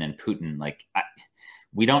Biden and Putin,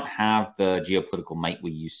 we don't have the geopolitical might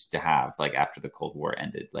we used to have, like after the Cold War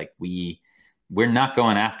ended. Like we're not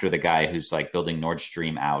going after the guy who's like building Nord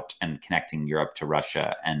Stream out and connecting Europe to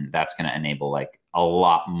Russia. And that's going to enable like a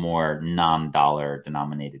lot more non-dollar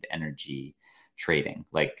denominated energy trading.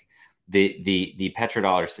 Like the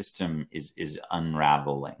petrodollar system is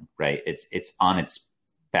unraveling, right? It's on its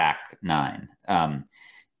back nine.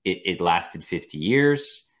 It lasted 50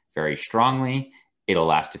 years very strongly. It'll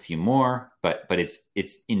last a few more, but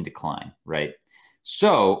it's in decline, right?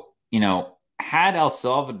 So,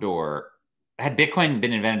 had Bitcoin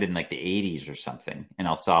been invented in like the 80s or something, and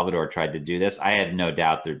El Salvador tried to do this, I have no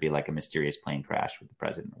doubt there'd be like a mysterious plane crash with the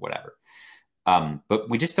president or whatever. But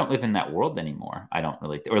we just don't live in that world anymore. I don't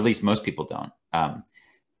really, or at least most people don't.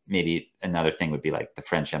 Maybe another thing would be like the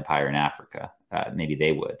French Empire in Africa. Maybe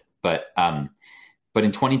they would. But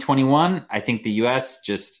in 2021, I think the U.S.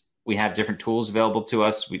 we have different tools available to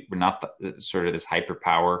us. We're not sort of this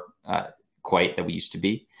hyperpower quite that we used to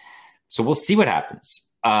be. So we'll see what happens.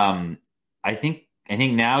 I think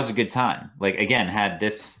now is a good time. Like, again, had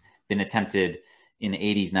this been attempted in the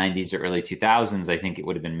 80s, 90s, or early 2000s, I think it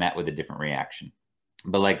would have been met with a different reaction.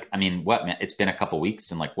 But it's been a couple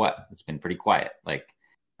weeks and it's been pretty quiet.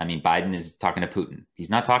 Biden is talking to Putin. He's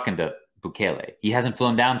not talking to Bukele. He hasn't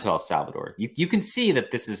flown down to El Salvador. You can see that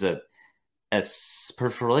this is a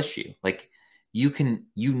peripheral issue. Like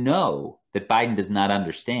you know that Biden does not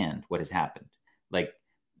understand what has happened. Like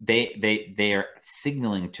they are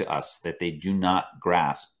signaling to us that they do not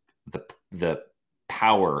grasp the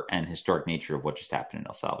power and historic nature of what just happened in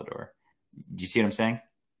El Salvador. Do you see what I'm saying?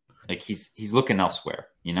 Like he's looking elsewhere,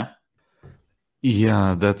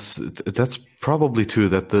 Yeah, that's probably true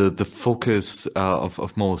that the focus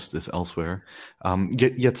of most is elsewhere.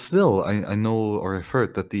 Yet still, I know or I've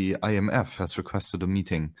heard that the IMF has requested a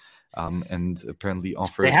meeting, and apparently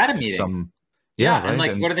offered they had a meeting. some. Yeah, right?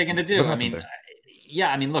 and what are they going to do? There?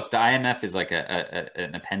 Look, the IMF is like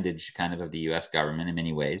an appendage kind of the U.S. government in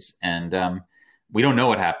many ways, and we don't know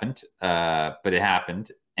what happened, but it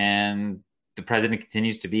happened, and the president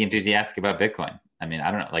continues to be enthusiastic about Bitcoin. I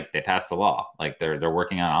don't know, like they passed the law, like they're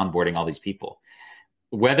working on onboarding all these people.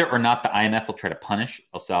 Whether or not the IMF will try to punish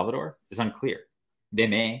El Salvador is unclear. They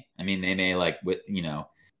may,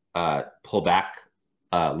 pull back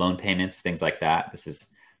loan payments, things like that.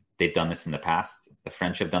 They've done this in the past. The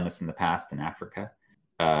French have done this in the past in Africa.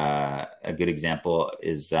 A good example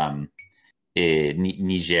is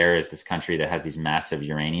Niger is this country that has these massive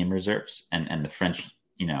uranium reserves, and the French,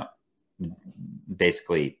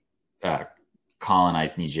 basically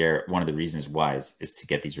colonized Niger. One of the reasons why is to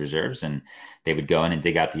get these reserves, and they would go in and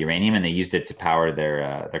dig out the uranium, and they used it to power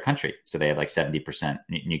their country. So they have like 70%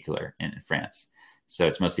 nuclear in France. So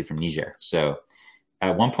it's mostly from Niger. So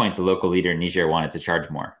at one point, the local leader in Niger wanted to charge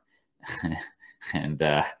more, and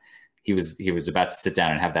he was about to sit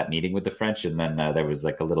down and have that meeting with the French, and then there was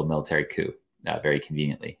like a little military coup, very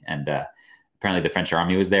conveniently, and apparently the French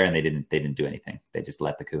army was there, and they didn't do anything. They just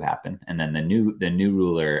let the coup happen, and then the new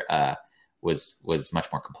ruler was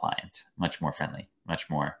much more compliant, much more friendly, much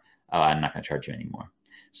more, I'm not going to charge you anymore.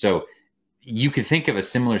 So you could think of a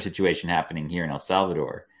similar situation happening here in El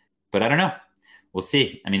Salvador, but I don't know. We'll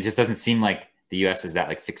see. It just doesn't seem like the U.S. is that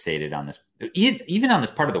like fixated on this, even on this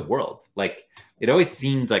part of the world. Like it always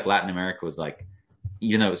seemed like Latin America was like,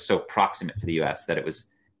 even though it was so proximate to the U.S., that it was,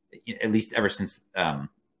 at least ever since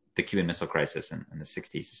the Cuban Missile Crisis in the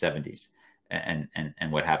 60s, 70s,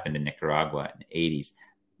 and what happened in Nicaragua in the 80s.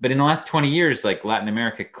 But in the last 20 years, like Latin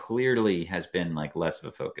America clearly has been like less of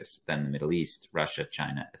a focus than the Middle East, Russia,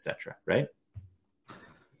 China, etc. Right?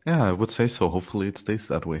 Yeah, I would say so. Hopefully it stays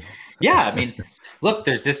that way. Yeah, I mean, look,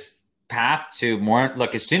 there's this path to more.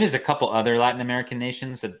 Look, as soon as a couple other Latin American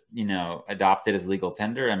nations, adopt it as legal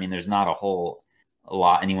tender, I mean, there's not a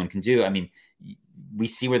lot anyone can do. I mean, we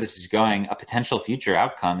see where this is going. A potential future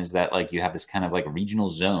outcome is that like you have this kind of like regional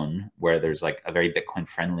zone where there's like a very Bitcoin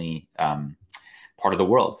friendly part of the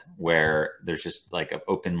world where there's just like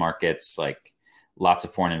open markets, like lots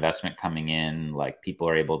of foreign investment coming in, like people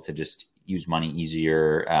are able to just use money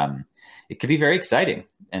easier. It could be very exciting,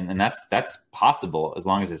 and that's possible as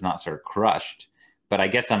long as it's not sort of crushed. But I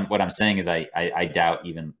guess what I'm saying is I doubt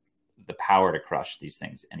even the power to crush these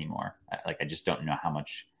things anymore. I just don't know how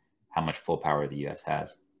much full power the U.S.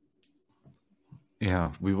 has.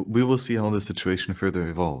 Yeah, we will see how the situation further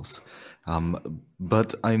evolves.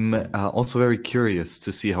 But I'm also very curious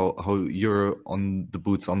to see how you're on the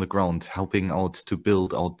boots on the ground, helping out to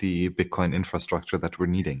build out the Bitcoin infrastructure that we're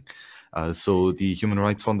needing. So the Human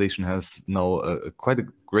Rights Foundation has now quite a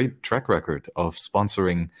great track record of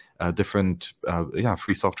sponsoring different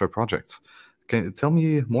free software projects. Can you tell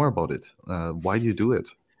me more about it? Why do you do it?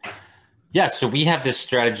 Yeah, so we have this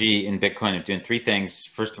strategy in Bitcoin of doing three things.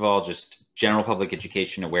 First of all, just general public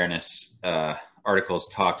education awareness, articles,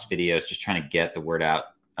 talks, videos, just trying to get the word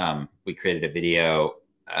out. We created a video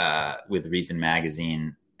with Reason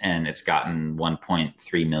Magazine, and it's gotten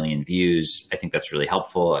 1.3 million views. I think that's really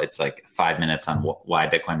helpful. It's like 5 minutes on why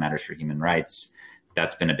Bitcoin matters for human rights.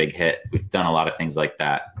 That's been a big hit. We've done a lot of things like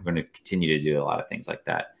that. We're going to continue to do a lot of things like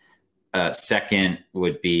that. Second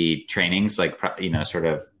would be trainings, like, sort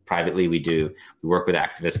of privately, we work with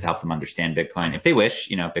activists to help them understand Bitcoin. If they wish,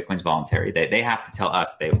 Bitcoin's voluntary. They have to tell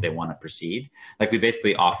us they want to proceed. Like we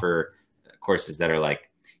basically offer courses that are like,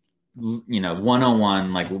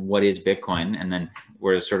 101, like what is Bitcoin? And then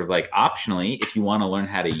we're sort of like optionally, if you want to learn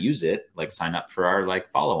how to use it, like sign up for our like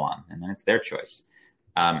follow on, and then it's their choice.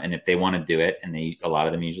 And if they want to do it, and a lot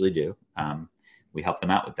of them usually do, we help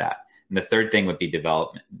them out with that. And the third thing would be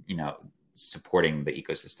development, supporting the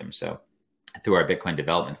ecosystem. So through our Bitcoin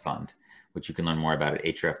Development Fund, which you can learn more about at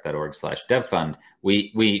href.org/devfund,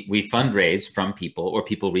 we fundraise from people, or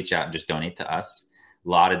people reach out and just donate to us. A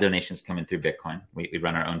lot of donations coming through Bitcoin. We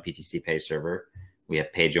run our own PTC Pay server. We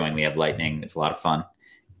have PayJoin, we have Lightning. It's a lot of fun.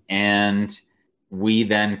 And we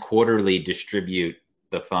then quarterly distribute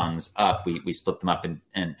the funds up. We split them up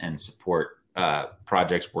and support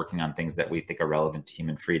projects working on things that we think are relevant to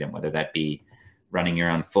human freedom, whether that be running your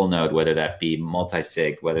own full node, whether that be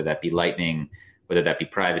multi-sig, whether that be Lightning, whether that be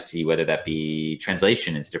privacy, whether that be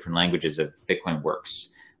translation into different languages of Bitcoin works,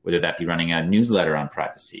 whether that be running a newsletter on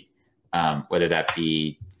privacy, whether that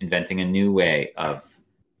be inventing a new way of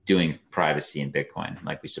doing privacy in Bitcoin.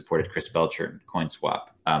 Like we supported Chris Belcher in CoinSwap.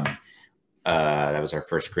 That was our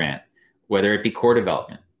first grant. Whether it be core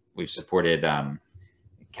development, we've supported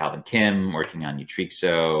Calvin Kim working on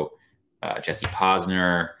Utrixo, Jesse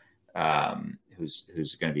Posner,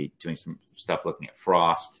 who's going to be doing some stuff looking at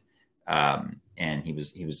Frost, and he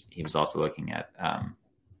was also looking at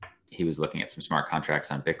some smart contracts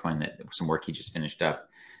on Bitcoin, that some work he just finished up.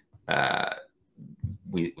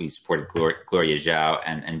 We supported Gloria Zhao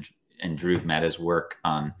and Drew Mehta's work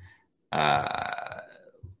on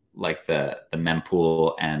like the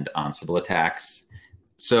mempool and Ansible attacks.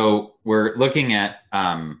 So we're looking at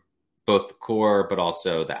both the core, but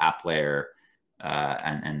also the app layer,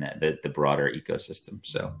 and the broader ecosystem.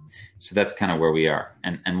 So that's kind of where we are.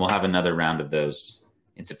 And we'll have another round of those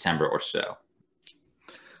in September or so.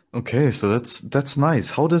 Okay, so that's nice.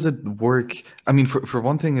 How does it work? I mean, for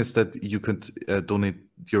one thing is that you could donate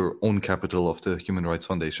your own capital of the Human Rights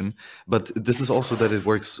Foundation, but this is also that it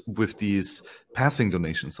works with these passing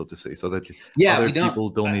donations, so to say, so that other people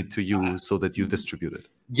donate to you so that you distribute it.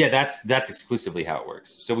 Yeah, that's exclusively how it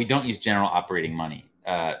works. So we don't use general operating money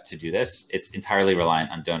to do this. It's entirely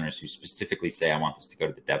reliant on donors who specifically say, I want this to go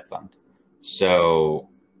to the Dev Fund. So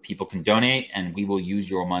people can donate, and we will use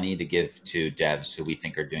your money to give to devs who we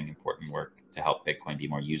think are doing important work to help Bitcoin be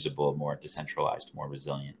more usable, more decentralized, more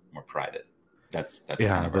resilient, more private. That's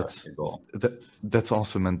kind of our goal. That's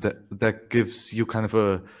awesome, and that gives you kind of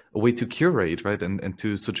a way to curate, right, and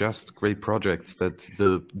to suggest great projects that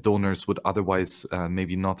the donors would otherwise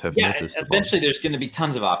maybe not have noticed. Eventually, there's going to be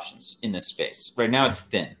tons of options in this space. Right now, it's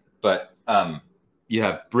thin, but you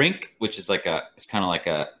have Brink, which is it's kind of like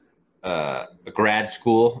a grad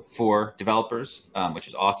school for developers, which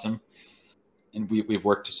is awesome, and we've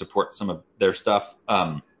worked to support some of their stuff.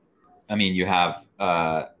 I mean, you have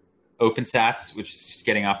OpenSats, which is just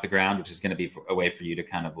getting off the ground, which is going to be a way for you to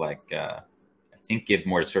kind of I think give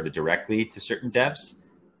more sort of directly to certain devs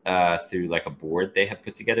through like a board they have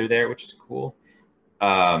put together there, which is cool.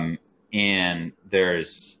 And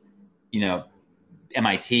there's,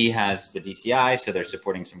 MIT has the DCI, so they're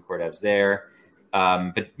supporting some core devs there.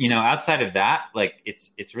 But outside of that, like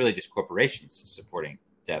it's really just corporations supporting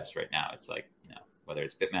devs right now. It's like, whether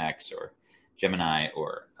it's BitMEX or Gemini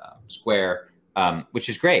or Square, which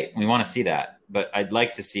is great. We want to see that, but I'd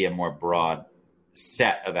like to see a more broad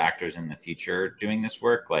set of actors in the future doing this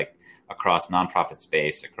work, like across nonprofit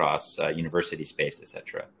space, across university space,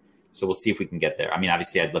 etc. So we'll see if we can get there. I mean,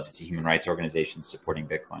 obviously, I'd love to see human rights organizations supporting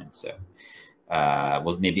Bitcoin. So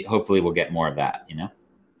hopefully we'll get more of that,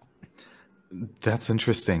 That's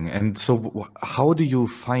interesting. And so how do you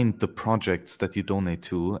find the projects that you donate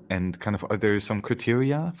to, and kind of, are there some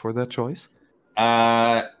criteria for that choice?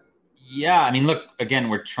 Yeah, I mean, look, again,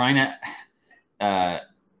 we're trying to,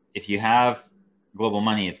 if you have global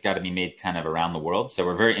money, it's got to be made kind of around the world. So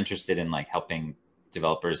we're very interested in like helping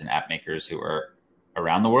developers and app makers who are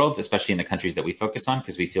around the world, especially in the countries that we focus on,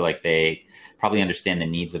 because we feel like they probably understand the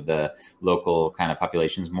needs of the local kind of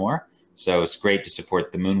populations more. So it's great to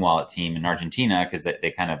support the Moon Wallet team in Argentina, because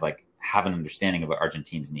they kind of like have an understanding of what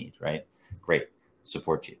Argentines need, right? Great,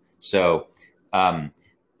 support you. So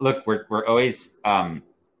look, we're always on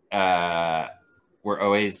the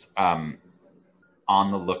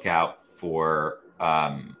lookout for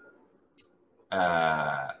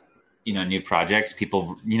new projects.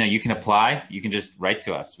 People, you can apply. You can just write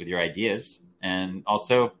to us with your ideas, and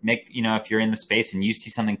also make, if you're in the space and you see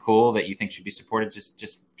something cool that you think should be supported,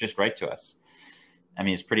 just write to us. I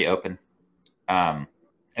mean, it's pretty open.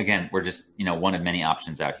 Again, we're just one of many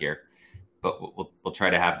options out here, but we'll try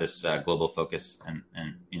to have this global focus, and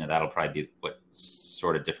that'll probably be what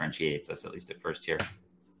sort of differentiates us, at least at first here.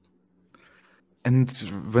 And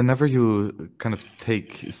whenever you kind of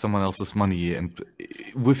take someone else's money and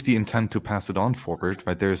with the intent to pass it on forward,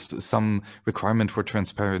 right, there's some requirement for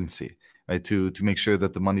transparency, right, to make sure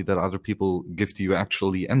that the money that other people give to you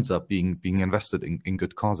actually ends up being invested in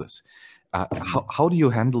good causes. How do you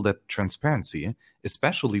handle that transparency,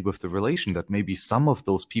 especially with the relation that maybe some of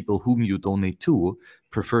those people whom you donate to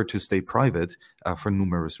prefer to stay private for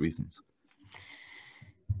numerous reasons?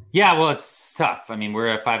 Yeah, well, it's tough. I mean,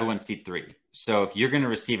 we're a 501c3. So if you're going to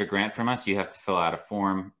receive a grant from us, you have to fill out a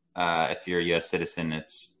form. If you're a U.S. citizen,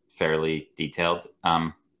 it's fairly detailed.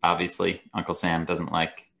 Obviously, Uncle Sam doesn't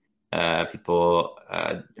like people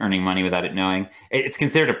earning money without it knowing. It's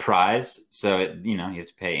considered a prize, so you have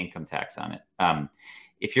to pay income tax on it.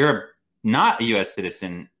 If you're not a U.S.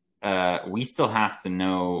 citizen, we still have to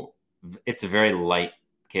know. It's a very light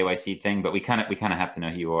KYC thing, but we kind of have to know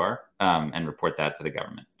who you are and report that to the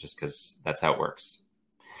government, just because that's how it works.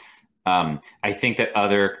 I think that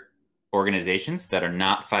other organizations that are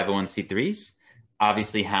not 501c3s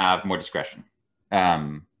obviously have more discretion.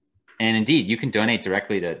 And indeed, you can donate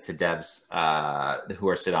directly to devs who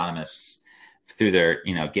are pseudonymous through their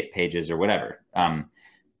Git pages or whatever.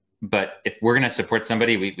 But if we're going to support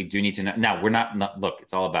somebody, we do need to know. Now, we're not look,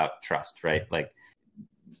 it's all about trust, right? Like,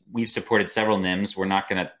 we've supported several NIMs. We're not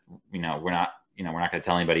going to, we're not going to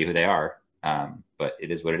tell anybody who they are. But it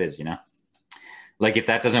is what it is, Like, if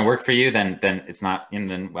that doesn't work for you, then it's not, and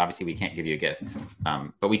then obviously we can't give you a gift.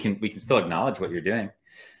 But we can still acknowledge what you're doing.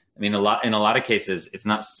 I mean, in a lot of cases, it's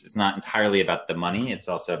not entirely about the money. It's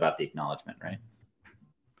also about the acknowledgement, right?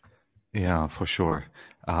 Yeah, for sure.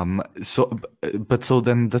 So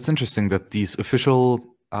then that's interesting that these official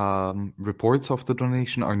reports of the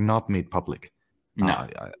donation are not made public. No.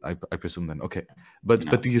 I presume then. Okay.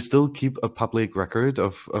 But do you still keep a public record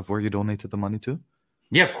of where you donated the money to?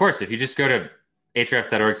 Yeah, of course. If you just go to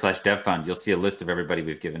href.org/devfund, you'll see a list of everybody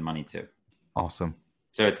we've given money to. Awesome.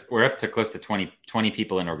 So we're up to close to 20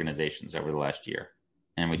 people in organizations over the last year.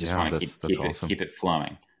 And we just want to keep it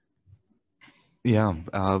flowing. Yeah.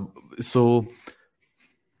 So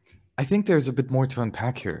I think there's a bit more to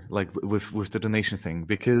unpack here, like with the donation thing,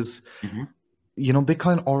 because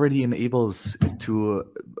Bitcoin already enables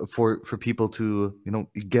for people to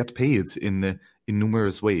get paid in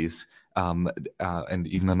numerous ways, and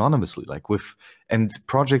even anonymously, and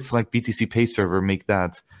projects like BTC Pay Server make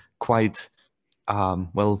that quite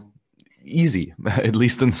easy, at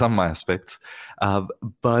least in some aspects.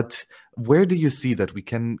 But where do you see that we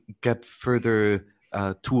can get further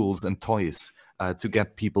tools and toys to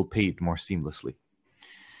get people paid more seamlessly?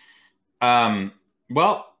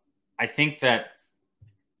 Well, I think that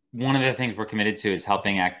one of the things we're committed to is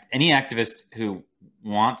helping any activist who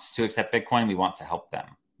wants to accept Bitcoin. We want to help them,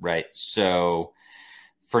 right? So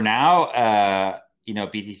for now,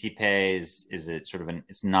 BTC Pay is a sort of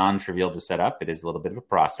it's non-trivial to set up. It is a little bit of a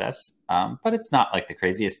process, but it's not like the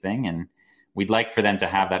craziest thing. And we'd like for them to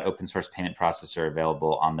have that open source payment processor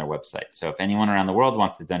available on their website. So if anyone around the world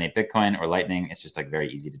wants to donate Bitcoin or Lightning, it's just like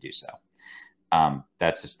very easy to do so.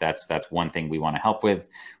 That's one thing we want to help with.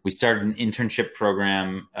 We started an internship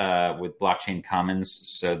program with Blockchain Commons,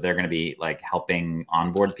 so they're going to be like helping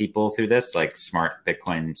onboard people through this. Like smart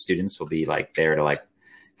Bitcoin students will be like there to like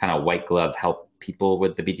kind of white glove help people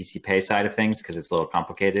with the BTC Pay side of things because it's a little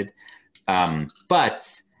complicated.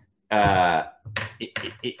 But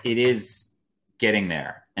it is getting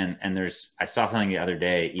there. And I saw something the other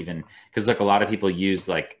day, even because look, a lot of people use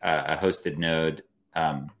like a hosted node.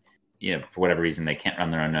 You know, for whatever reason, they can't run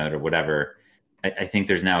their own node or whatever. I think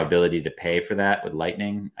there's now ability to pay for that with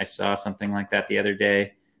Lightning. I saw something like that the other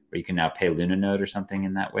day where you can now pay Luna node or something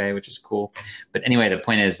in that way, which is cool. But anyway, the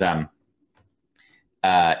point is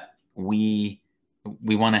we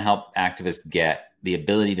want to help activists get the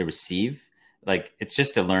ability to receive. Like, it's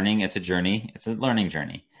just a learning journey. It's a learning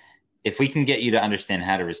journey. If we can get you to understand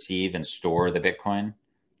how to receive and store the Bitcoin,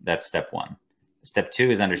 that's step one. Step two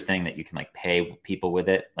is understanding that you can like pay people with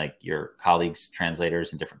it, like your colleagues,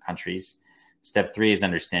 translators in different countries. Step three is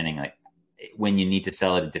understanding like when you need to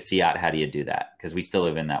sell it into fiat, how do you do that? Because we still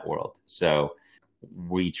live in that world. So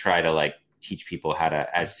we try to like teach people how to,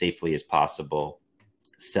 as safely as possible,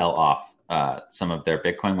 sell off some of their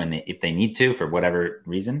Bitcoin if they need to, for whatever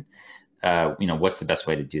reason. You know, what's the best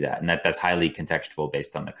way to do that? And that's highly contextual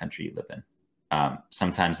based on the country you live in.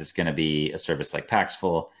 Sometimes it's going to be a service like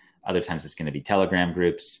Paxful. Other times it's going to be Telegram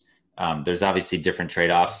groups. There's obviously different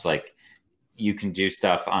trade-offs. Like you can do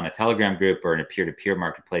stuff on a Telegram group or in a peer-to-peer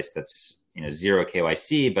marketplace that's, you know, zero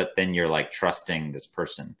KYC, but then you're like trusting this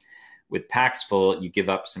person. With Paxful, you give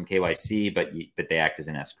up some KYC, but they act as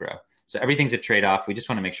an escrow. So everything's a trade-off. We just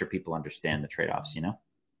want to make sure people understand the trade-offs, you know?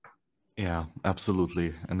 Yeah,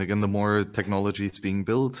 absolutely. And again, the more technology is being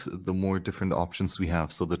built, the more different options we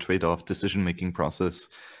have. So the trade-off decision-making process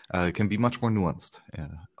can be much more nuanced,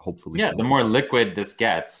 hopefully. Yeah, so. The more liquid this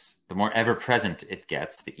gets, the more ever-present it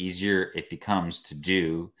gets, the easier it becomes to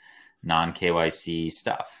do non-KYC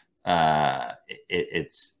stuff.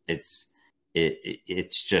 It's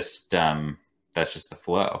just, that's just the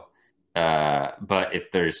flow. But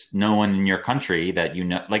if there's no one in your country that you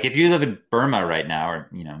know, like if you live in Burma right now or,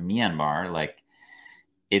 you know, Myanmar, like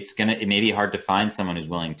it may be hard to find someone who's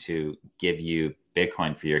willing to give you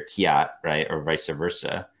Bitcoin for your kyat, right? Or vice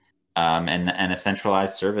versa. And a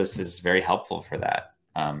centralized service is very helpful for that.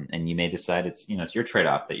 And you may decide it's your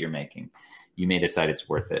trade-off that you're making. You may decide it's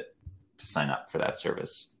worth it to sign up for that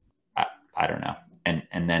service. I don't know.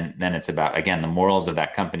 And then it's about, again, the morals of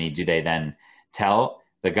that company. Do they then tell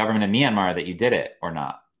the government of Myanmar that you did it or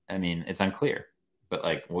not? I mean, it's unclear, but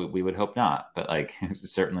like we would hope not. But like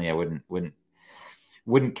certainly I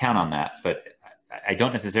wouldn't count on that. But I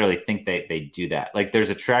don't necessarily think they do that. Like there's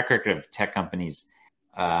a track record of tech companies.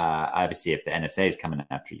 Obviously, if the NSA is coming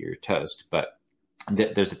after you, you're toast. But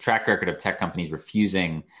there's a track record of tech companies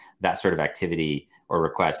refusing that sort of activity or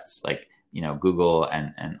requests, like, you know, Google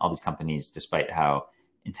and all these companies, despite how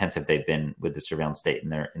intensive they've been with the surveillance state in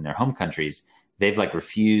their home countries. They've like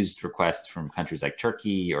refused requests from countries like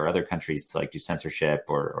Turkey or other countries to like do censorship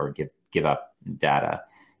or give up data.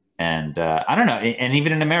 And I don't know. And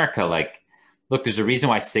even in America, like, look, there's a reason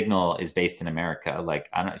why Signal is based in America. Like,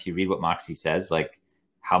 I don't know if you read what Moxie says, like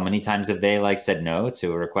how many times have they like said no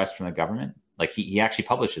to a request from the government? Like he actually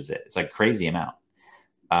publishes it. It's like crazy amount.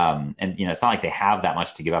 And, you know, it's not like they have that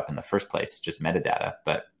much to give up in the first place, it's just metadata,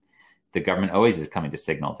 but the government always is coming to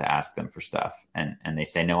Signal to ask them for stuff. And they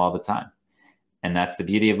say no all the time. And that's the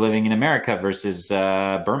beauty of living in America versus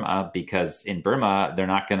Burma, because in Burma, they're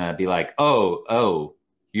not going to be like, oh,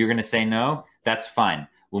 you're going to say no? That's fine.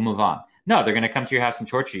 We'll move on. No, they're going to come to your house and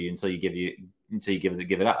torture you until you give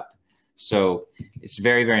it up. So it's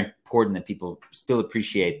very, very important that people still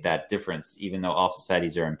appreciate that difference, even though all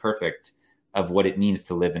societies are imperfect, of what it means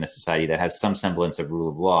to live in a society that has some semblance of rule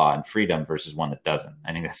of law and freedom versus one that doesn't.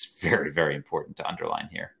 I think that's very, very important to underline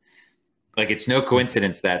here. Like, it's no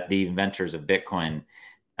coincidence that the inventors of Bitcoin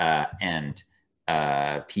and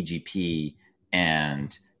PGP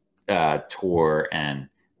and Tor and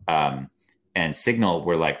Signal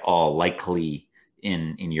were like all likely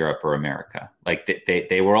in Europe or America. Like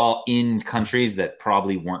they were all in countries that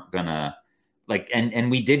probably weren't gonna like, and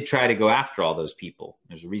we did try to go after all those people.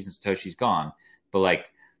 There's a reason Satoshi's gone, but like,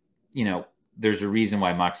 you know, there's a reason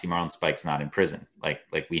why Moxie Marlinspike's not in prison. Like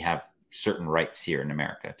we have certain rights here in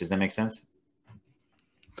America. Does that make sense?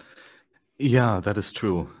 Yeah, that is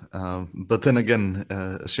true. But then again,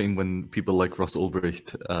 a shame when people like Ross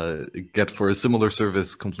Ulbricht get for a similar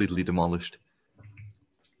service completely demolished.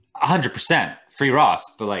 100% free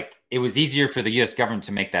Ross, but like it was easier for the U.S. government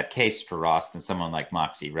to make that case for Ross than someone like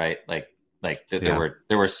Moxie, right? There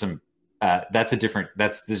were some. This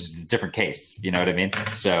is a different case. You know what I mean?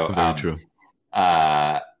 So Very true.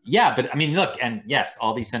 Yeah, but I mean, look, and yes,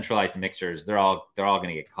 all these centralized mixers, they're all going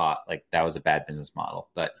to get caught. Like that was a bad business model,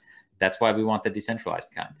 but that's why we want the decentralized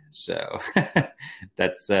kind. So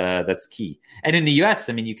that's key. And in the U.S.,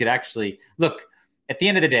 I mean, you could actually look at the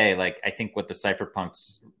end of the day. Like I think what the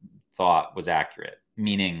cypherpunks thought was accurate,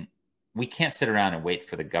 meaning we can't sit around and wait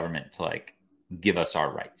for the government to like give us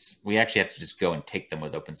our rights. We actually have to just go and take them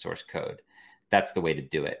with open source code. That's the way to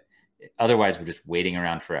do it. Otherwise, we're just waiting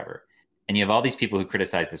around forever. And you have all these people who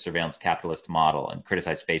criticize the surveillance capitalist model and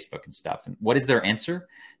criticize Facebook and stuff. And what is their answer?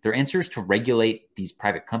 Their answer is to regulate these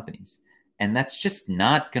private companies. And that's just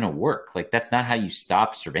not going to work. Like, that's not how you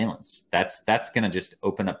stop surveillance. That's going to just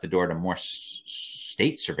open up the door to more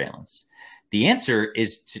state surveillance. The answer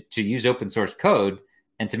is to use open source code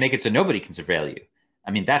and to make it so nobody can surveil you.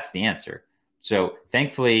 I mean, that's the answer. So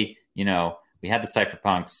thankfully, we had the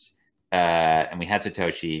cypherpunks and we had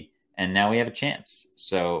Satoshi, and now we have a chance.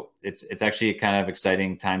 So it's actually a kind of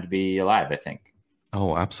exciting time to be alive, I think.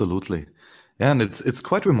 Oh, absolutely. Yeah, and it's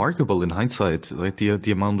quite remarkable in hindsight, like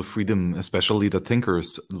the amount of freedom, especially that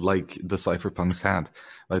thinkers like the cypherpunks had,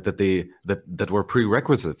 right? That were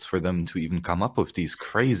prerequisites for them to even come up with these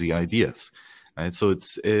crazy ideas, right? So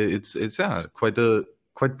it's quite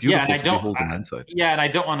beautiful to behold in hindsight. Yeah, and I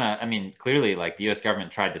don't want to. I mean, clearly, like the U.S.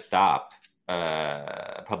 government tried to stop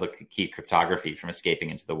public key cryptography from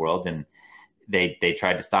escaping into the world, and they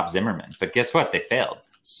tried to stop Zimmerman, but guess what? They failed.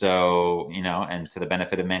 So and to the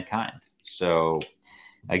benefit of mankind. So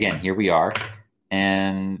again, here we are,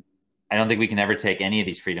 and I don't think we can ever take any of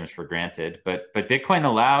these freedoms for granted. But Bitcoin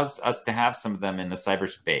allows us to have some of them in the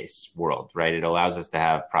cyberspace world, right? It allows us to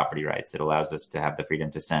have property rights. It allows us to have the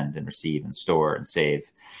freedom to send and receive and store and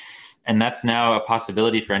save. And that's now a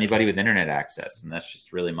possibility for anybody with internet access. And that's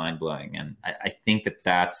just really mind-blowing. And I think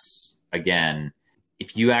that's, again,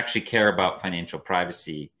 if you actually care about financial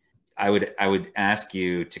privacy, I would ask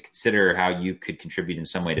you to consider how you could contribute in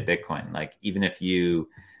some way to Bitcoin. Like, even if you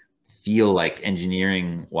feel like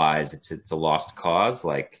engineering-wise it's a lost cause,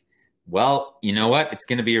 like, well, you know what? It's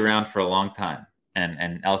going to be around for a long time.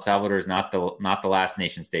 And El Salvador is not the last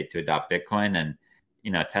nation state to adopt Bitcoin. And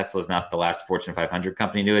Tesla is not the last Fortune 500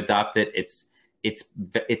 company to adopt it. Its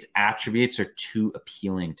attributes are too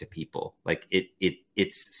appealing to people. Like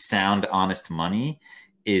its sound, honest money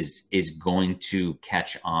is going to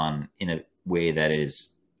catch on in a way that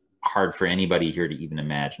is hard for anybody here to even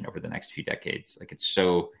imagine over the next few decades. Like, it's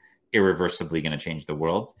so irreversibly going to change the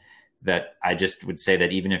world that I just would say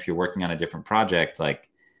that even if you're working on a different project, like,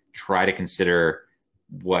 try to consider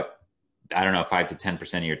what, I don't know, 5 to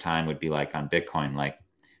 10% of your time would be like on Bitcoin. Like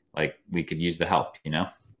we could use the help, Putting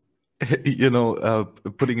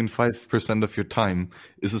in 5% of your time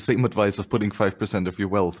is the same advice of putting 5% of your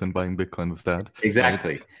wealth and buying Bitcoin with that.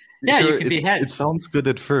 Exactly. Right? Yeah, sure, you can be hedged. It sounds good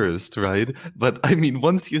at first, right? But I mean,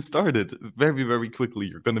 once you start it, very, very quickly,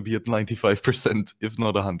 you're going to be at 95%, if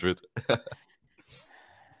not 100.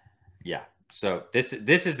 Yeah. So this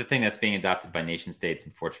is the thing that's being adopted by nation states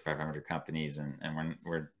and Fortune 500 companies, and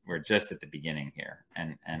we're just at the beginning here.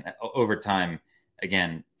 And over time,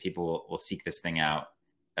 again, people will seek this thing out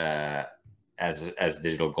as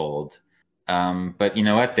digital gold. But you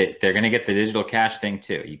know what? They're going to get the digital cash thing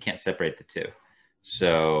too. You can't separate the two.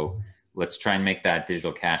 So let's try and make that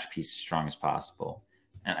digital cash piece as strong as possible.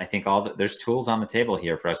 And I think there's tools on the table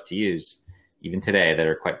here for us to use even today that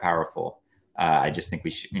are quite powerful. I just think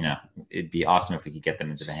we should, it'd be awesome if we could get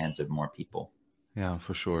them into the hands of more people. Yeah,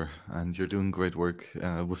 for sure. And you're doing great work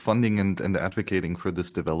with funding and advocating for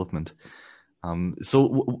this development. So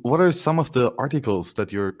what are some of the articles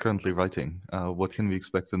that you're currently writing? What can we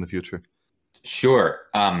expect in the future? Sure.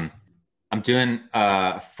 I'm doing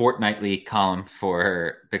a fortnightly column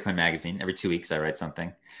for Bitcoin Magazine. Every 2 weeks, I write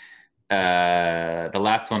something. The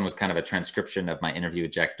last one was kind of a transcription of my interview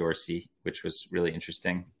with Jack Dorsey, which was really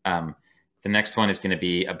interesting. The next one is going to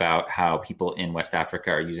be about how people in West Africa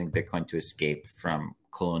are using Bitcoin to escape from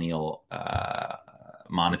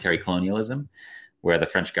monetary colonialism, where the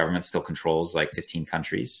French government still controls like 15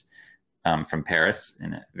 countries from Paris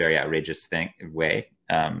in a very outrageous way.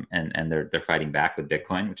 And they're fighting back with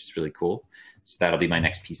Bitcoin, which is really cool. So that'll be my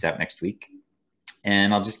next piece out next week.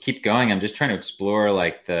 And I'll just keep going. I'm just trying to explore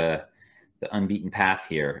like the unbeaten path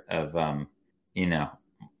here of,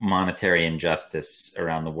 monetary injustice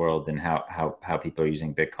around the world and how people are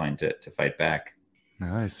using Bitcoin to fight back.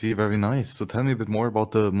 I see. Very nice. So tell me a bit more about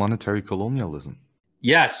the monetary colonialism.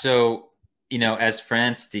 Yeah. So, as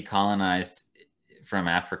France decolonized from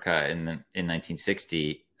Africa in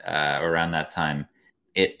 1960, around that time,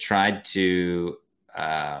 it tried to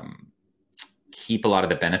keep a lot of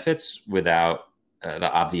the benefits without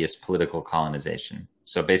the obvious political colonization.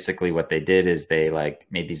 So basically what they did is they like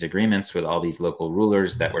made these agreements with all these local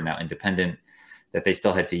rulers that were now independent, that they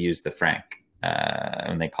still had to use the franc.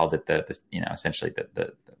 And they called it essentially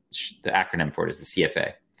the acronym for it is the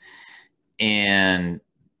CFA. And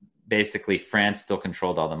basically France still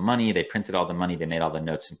controlled all the money. They printed all the money. They made all the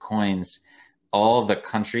notes and coins. All the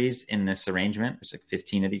countries in this arrangement, there's like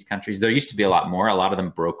 15 of these countries. There used to be a lot more. A lot of them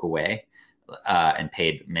broke away and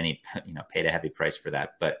paid a heavy price for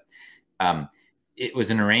that. But it was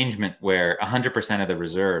an arrangement where 100% of the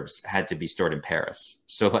reserves had to be stored in Paris.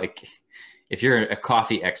 So like if you're a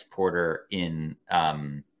coffee exporter in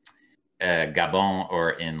Gabon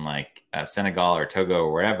or in like Senegal or Togo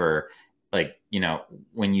or wherever, like,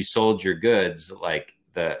 when you sold your goods, like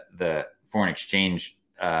the foreign exchange,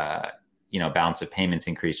 balance of payments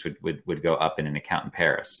increase would go up in an account in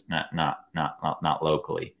Paris, not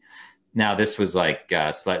locally. Now, this was like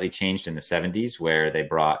slightly changed in the 70s, where they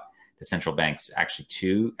brought the central banks actually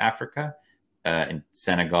to Africa, in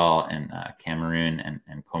Senegal and Cameroon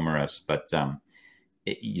and Comoros. But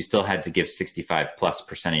you still had to give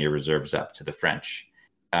 65+% of your reserves up to the French,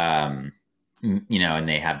 and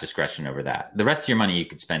they have discretion over that. The rest of your money, you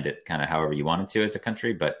could spend it kind of however you wanted to as a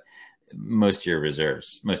country, but most of your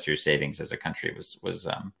reserves, most of your savings as a country was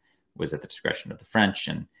at the discretion of the French.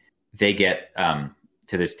 And they get,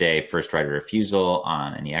 to this day, first right of refusal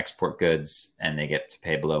on any export goods, and they get to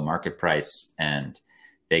pay below market price, and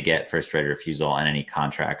they get first right of refusal on any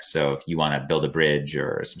contracts. So if you want to build a bridge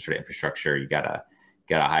or some sort of infrastructure, you gotta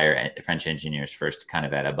hire French engineers first, kind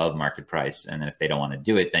of at above market price, and then if they don't want to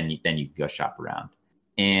do it, then you can go shop around.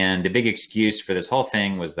 And the big excuse for this whole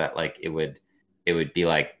thing was that like it would be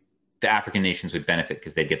like the African nations would benefit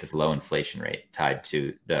because they'd get this low inflation rate tied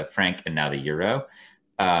to the franc and now the euro.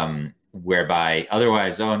 Whereby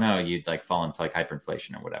otherwise, oh no, you'd like fall into like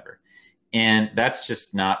hyperinflation or whatever. And that's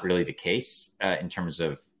just not really the case in terms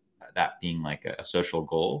of that being like a social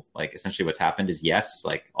goal. Like essentially what's happened is, yes,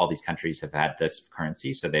 like all these countries have had this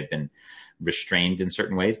currency, so they've been restrained in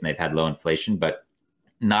certain ways and they've had low inflation, but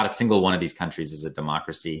not a single one of these countries is a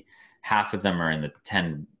democracy. Half of them are in the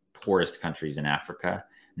 10 poorest countries in Africa.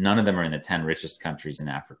 None of them are in the 10 richest countries in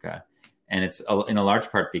Africa. And it's in a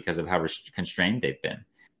large part because of how constrained they've been.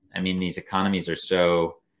 I mean, these economies are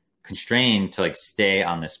so constrained to like stay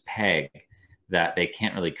on this peg that they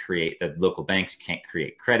can't really create, the local banks can't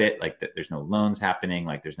create credit, like there's no loans happening,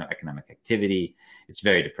 like there's no economic activity. It's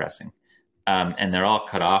very depressing. And they're all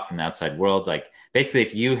cut off from the outside world. Like basically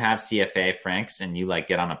if you have CFA francs and you like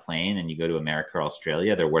get on a plane and you go to America or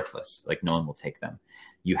Australia, they're worthless. Like no one will take them.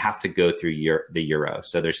 You have to go through the euro.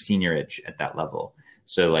 So there's seigniorage at that level.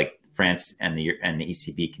 So like France and the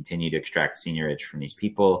ECB continue to extract seigniorage from these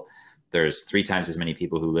people. There's 3 times as many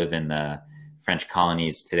people who live in the French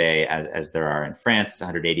colonies today as there are in France.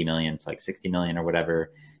 180 million to like 60 million or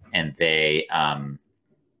whatever. And they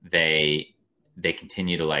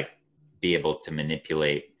continue to like be able to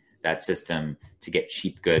manipulate that system to get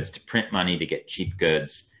cheap goods, to print money to get cheap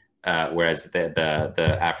goods, whereas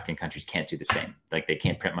the African countries can't do the same. Like they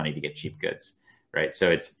can't print money to get cheap goods. Right.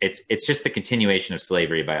 So it's just the continuation of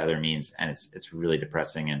slavery by other means. And it's really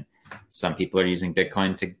depressing. And some people are using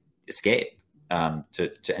Bitcoin to escape,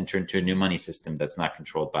 to enter into a new money system that's not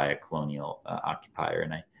controlled by a colonial occupier.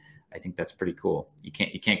 And I think that's pretty cool. You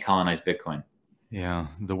can't colonize Bitcoin. Yeah,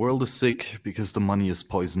 the world is sick because the money is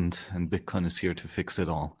poisoned, and Bitcoin is here to fix it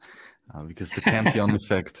all. Because the Cantillon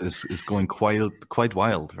effect is going quite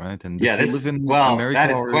wild, right? And yeah, America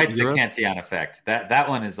that is quite Europe, the Cantillon effect. That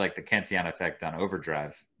one is like the Cantillon effect on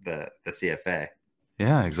overdrive, the CFA.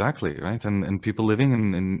 Yeah, exactly, right. And people living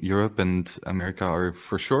in Europe and America are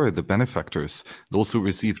for sure the benefactors, those who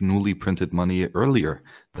receive newly printed money earlier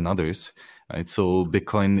than others. Right, so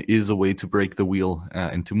Bitcoin is a way to break the wheel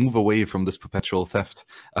and to move away from this perpetual theft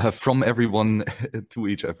from everyone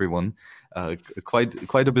to everyone.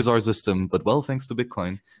 Quite a bizarre system, but well, thanks to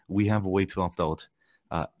Bitcoin, we have a way to opt out.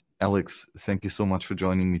 Alex, thank you so much for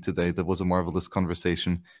joining me today. That was a marvelous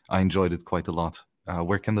conversation. I enjoyed it quite a lot.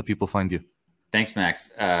 Where can the people find you? Thanks,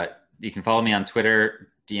 Max. You can follow me on Twitter.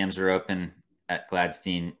 DMs are open at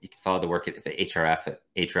Gladstein. You can follow the work at HRF at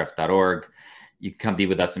hrf.org. You can come be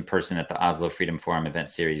with us in person at the Oslo Freedom Forum event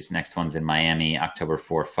series. Next one's in Miami, October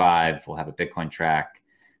 4-5. We'll have a Bitcoin track.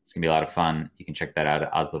 It's going to be a lot of fun. You can check that out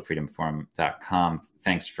at oslofreedomforum.com.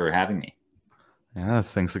 Thanks for having me. Yeah,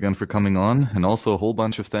 thanks again for coming on. And also a whole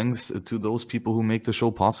bunch of thanks to those people who make the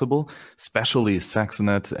show possible, especially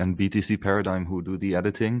Saxonet and BTC Paradigm who do the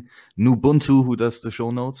editing, Nubuntu who does the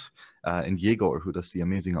show notes, and Yegor who does the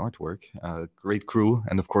amazing artwork. Great crew.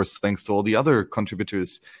 And of course, thanks to all the other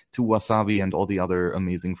contributors to Wasabi and all the other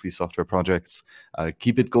amazing free software projects.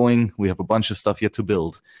 Keep it going. We have a bunch of stuff yet to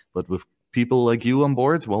build, but with people like you on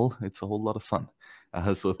board, well, it's a whole lot of fun.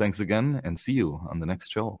 So thanks again and see you on the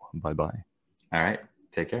next show. Bye-bye. All right.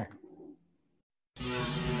 Take care.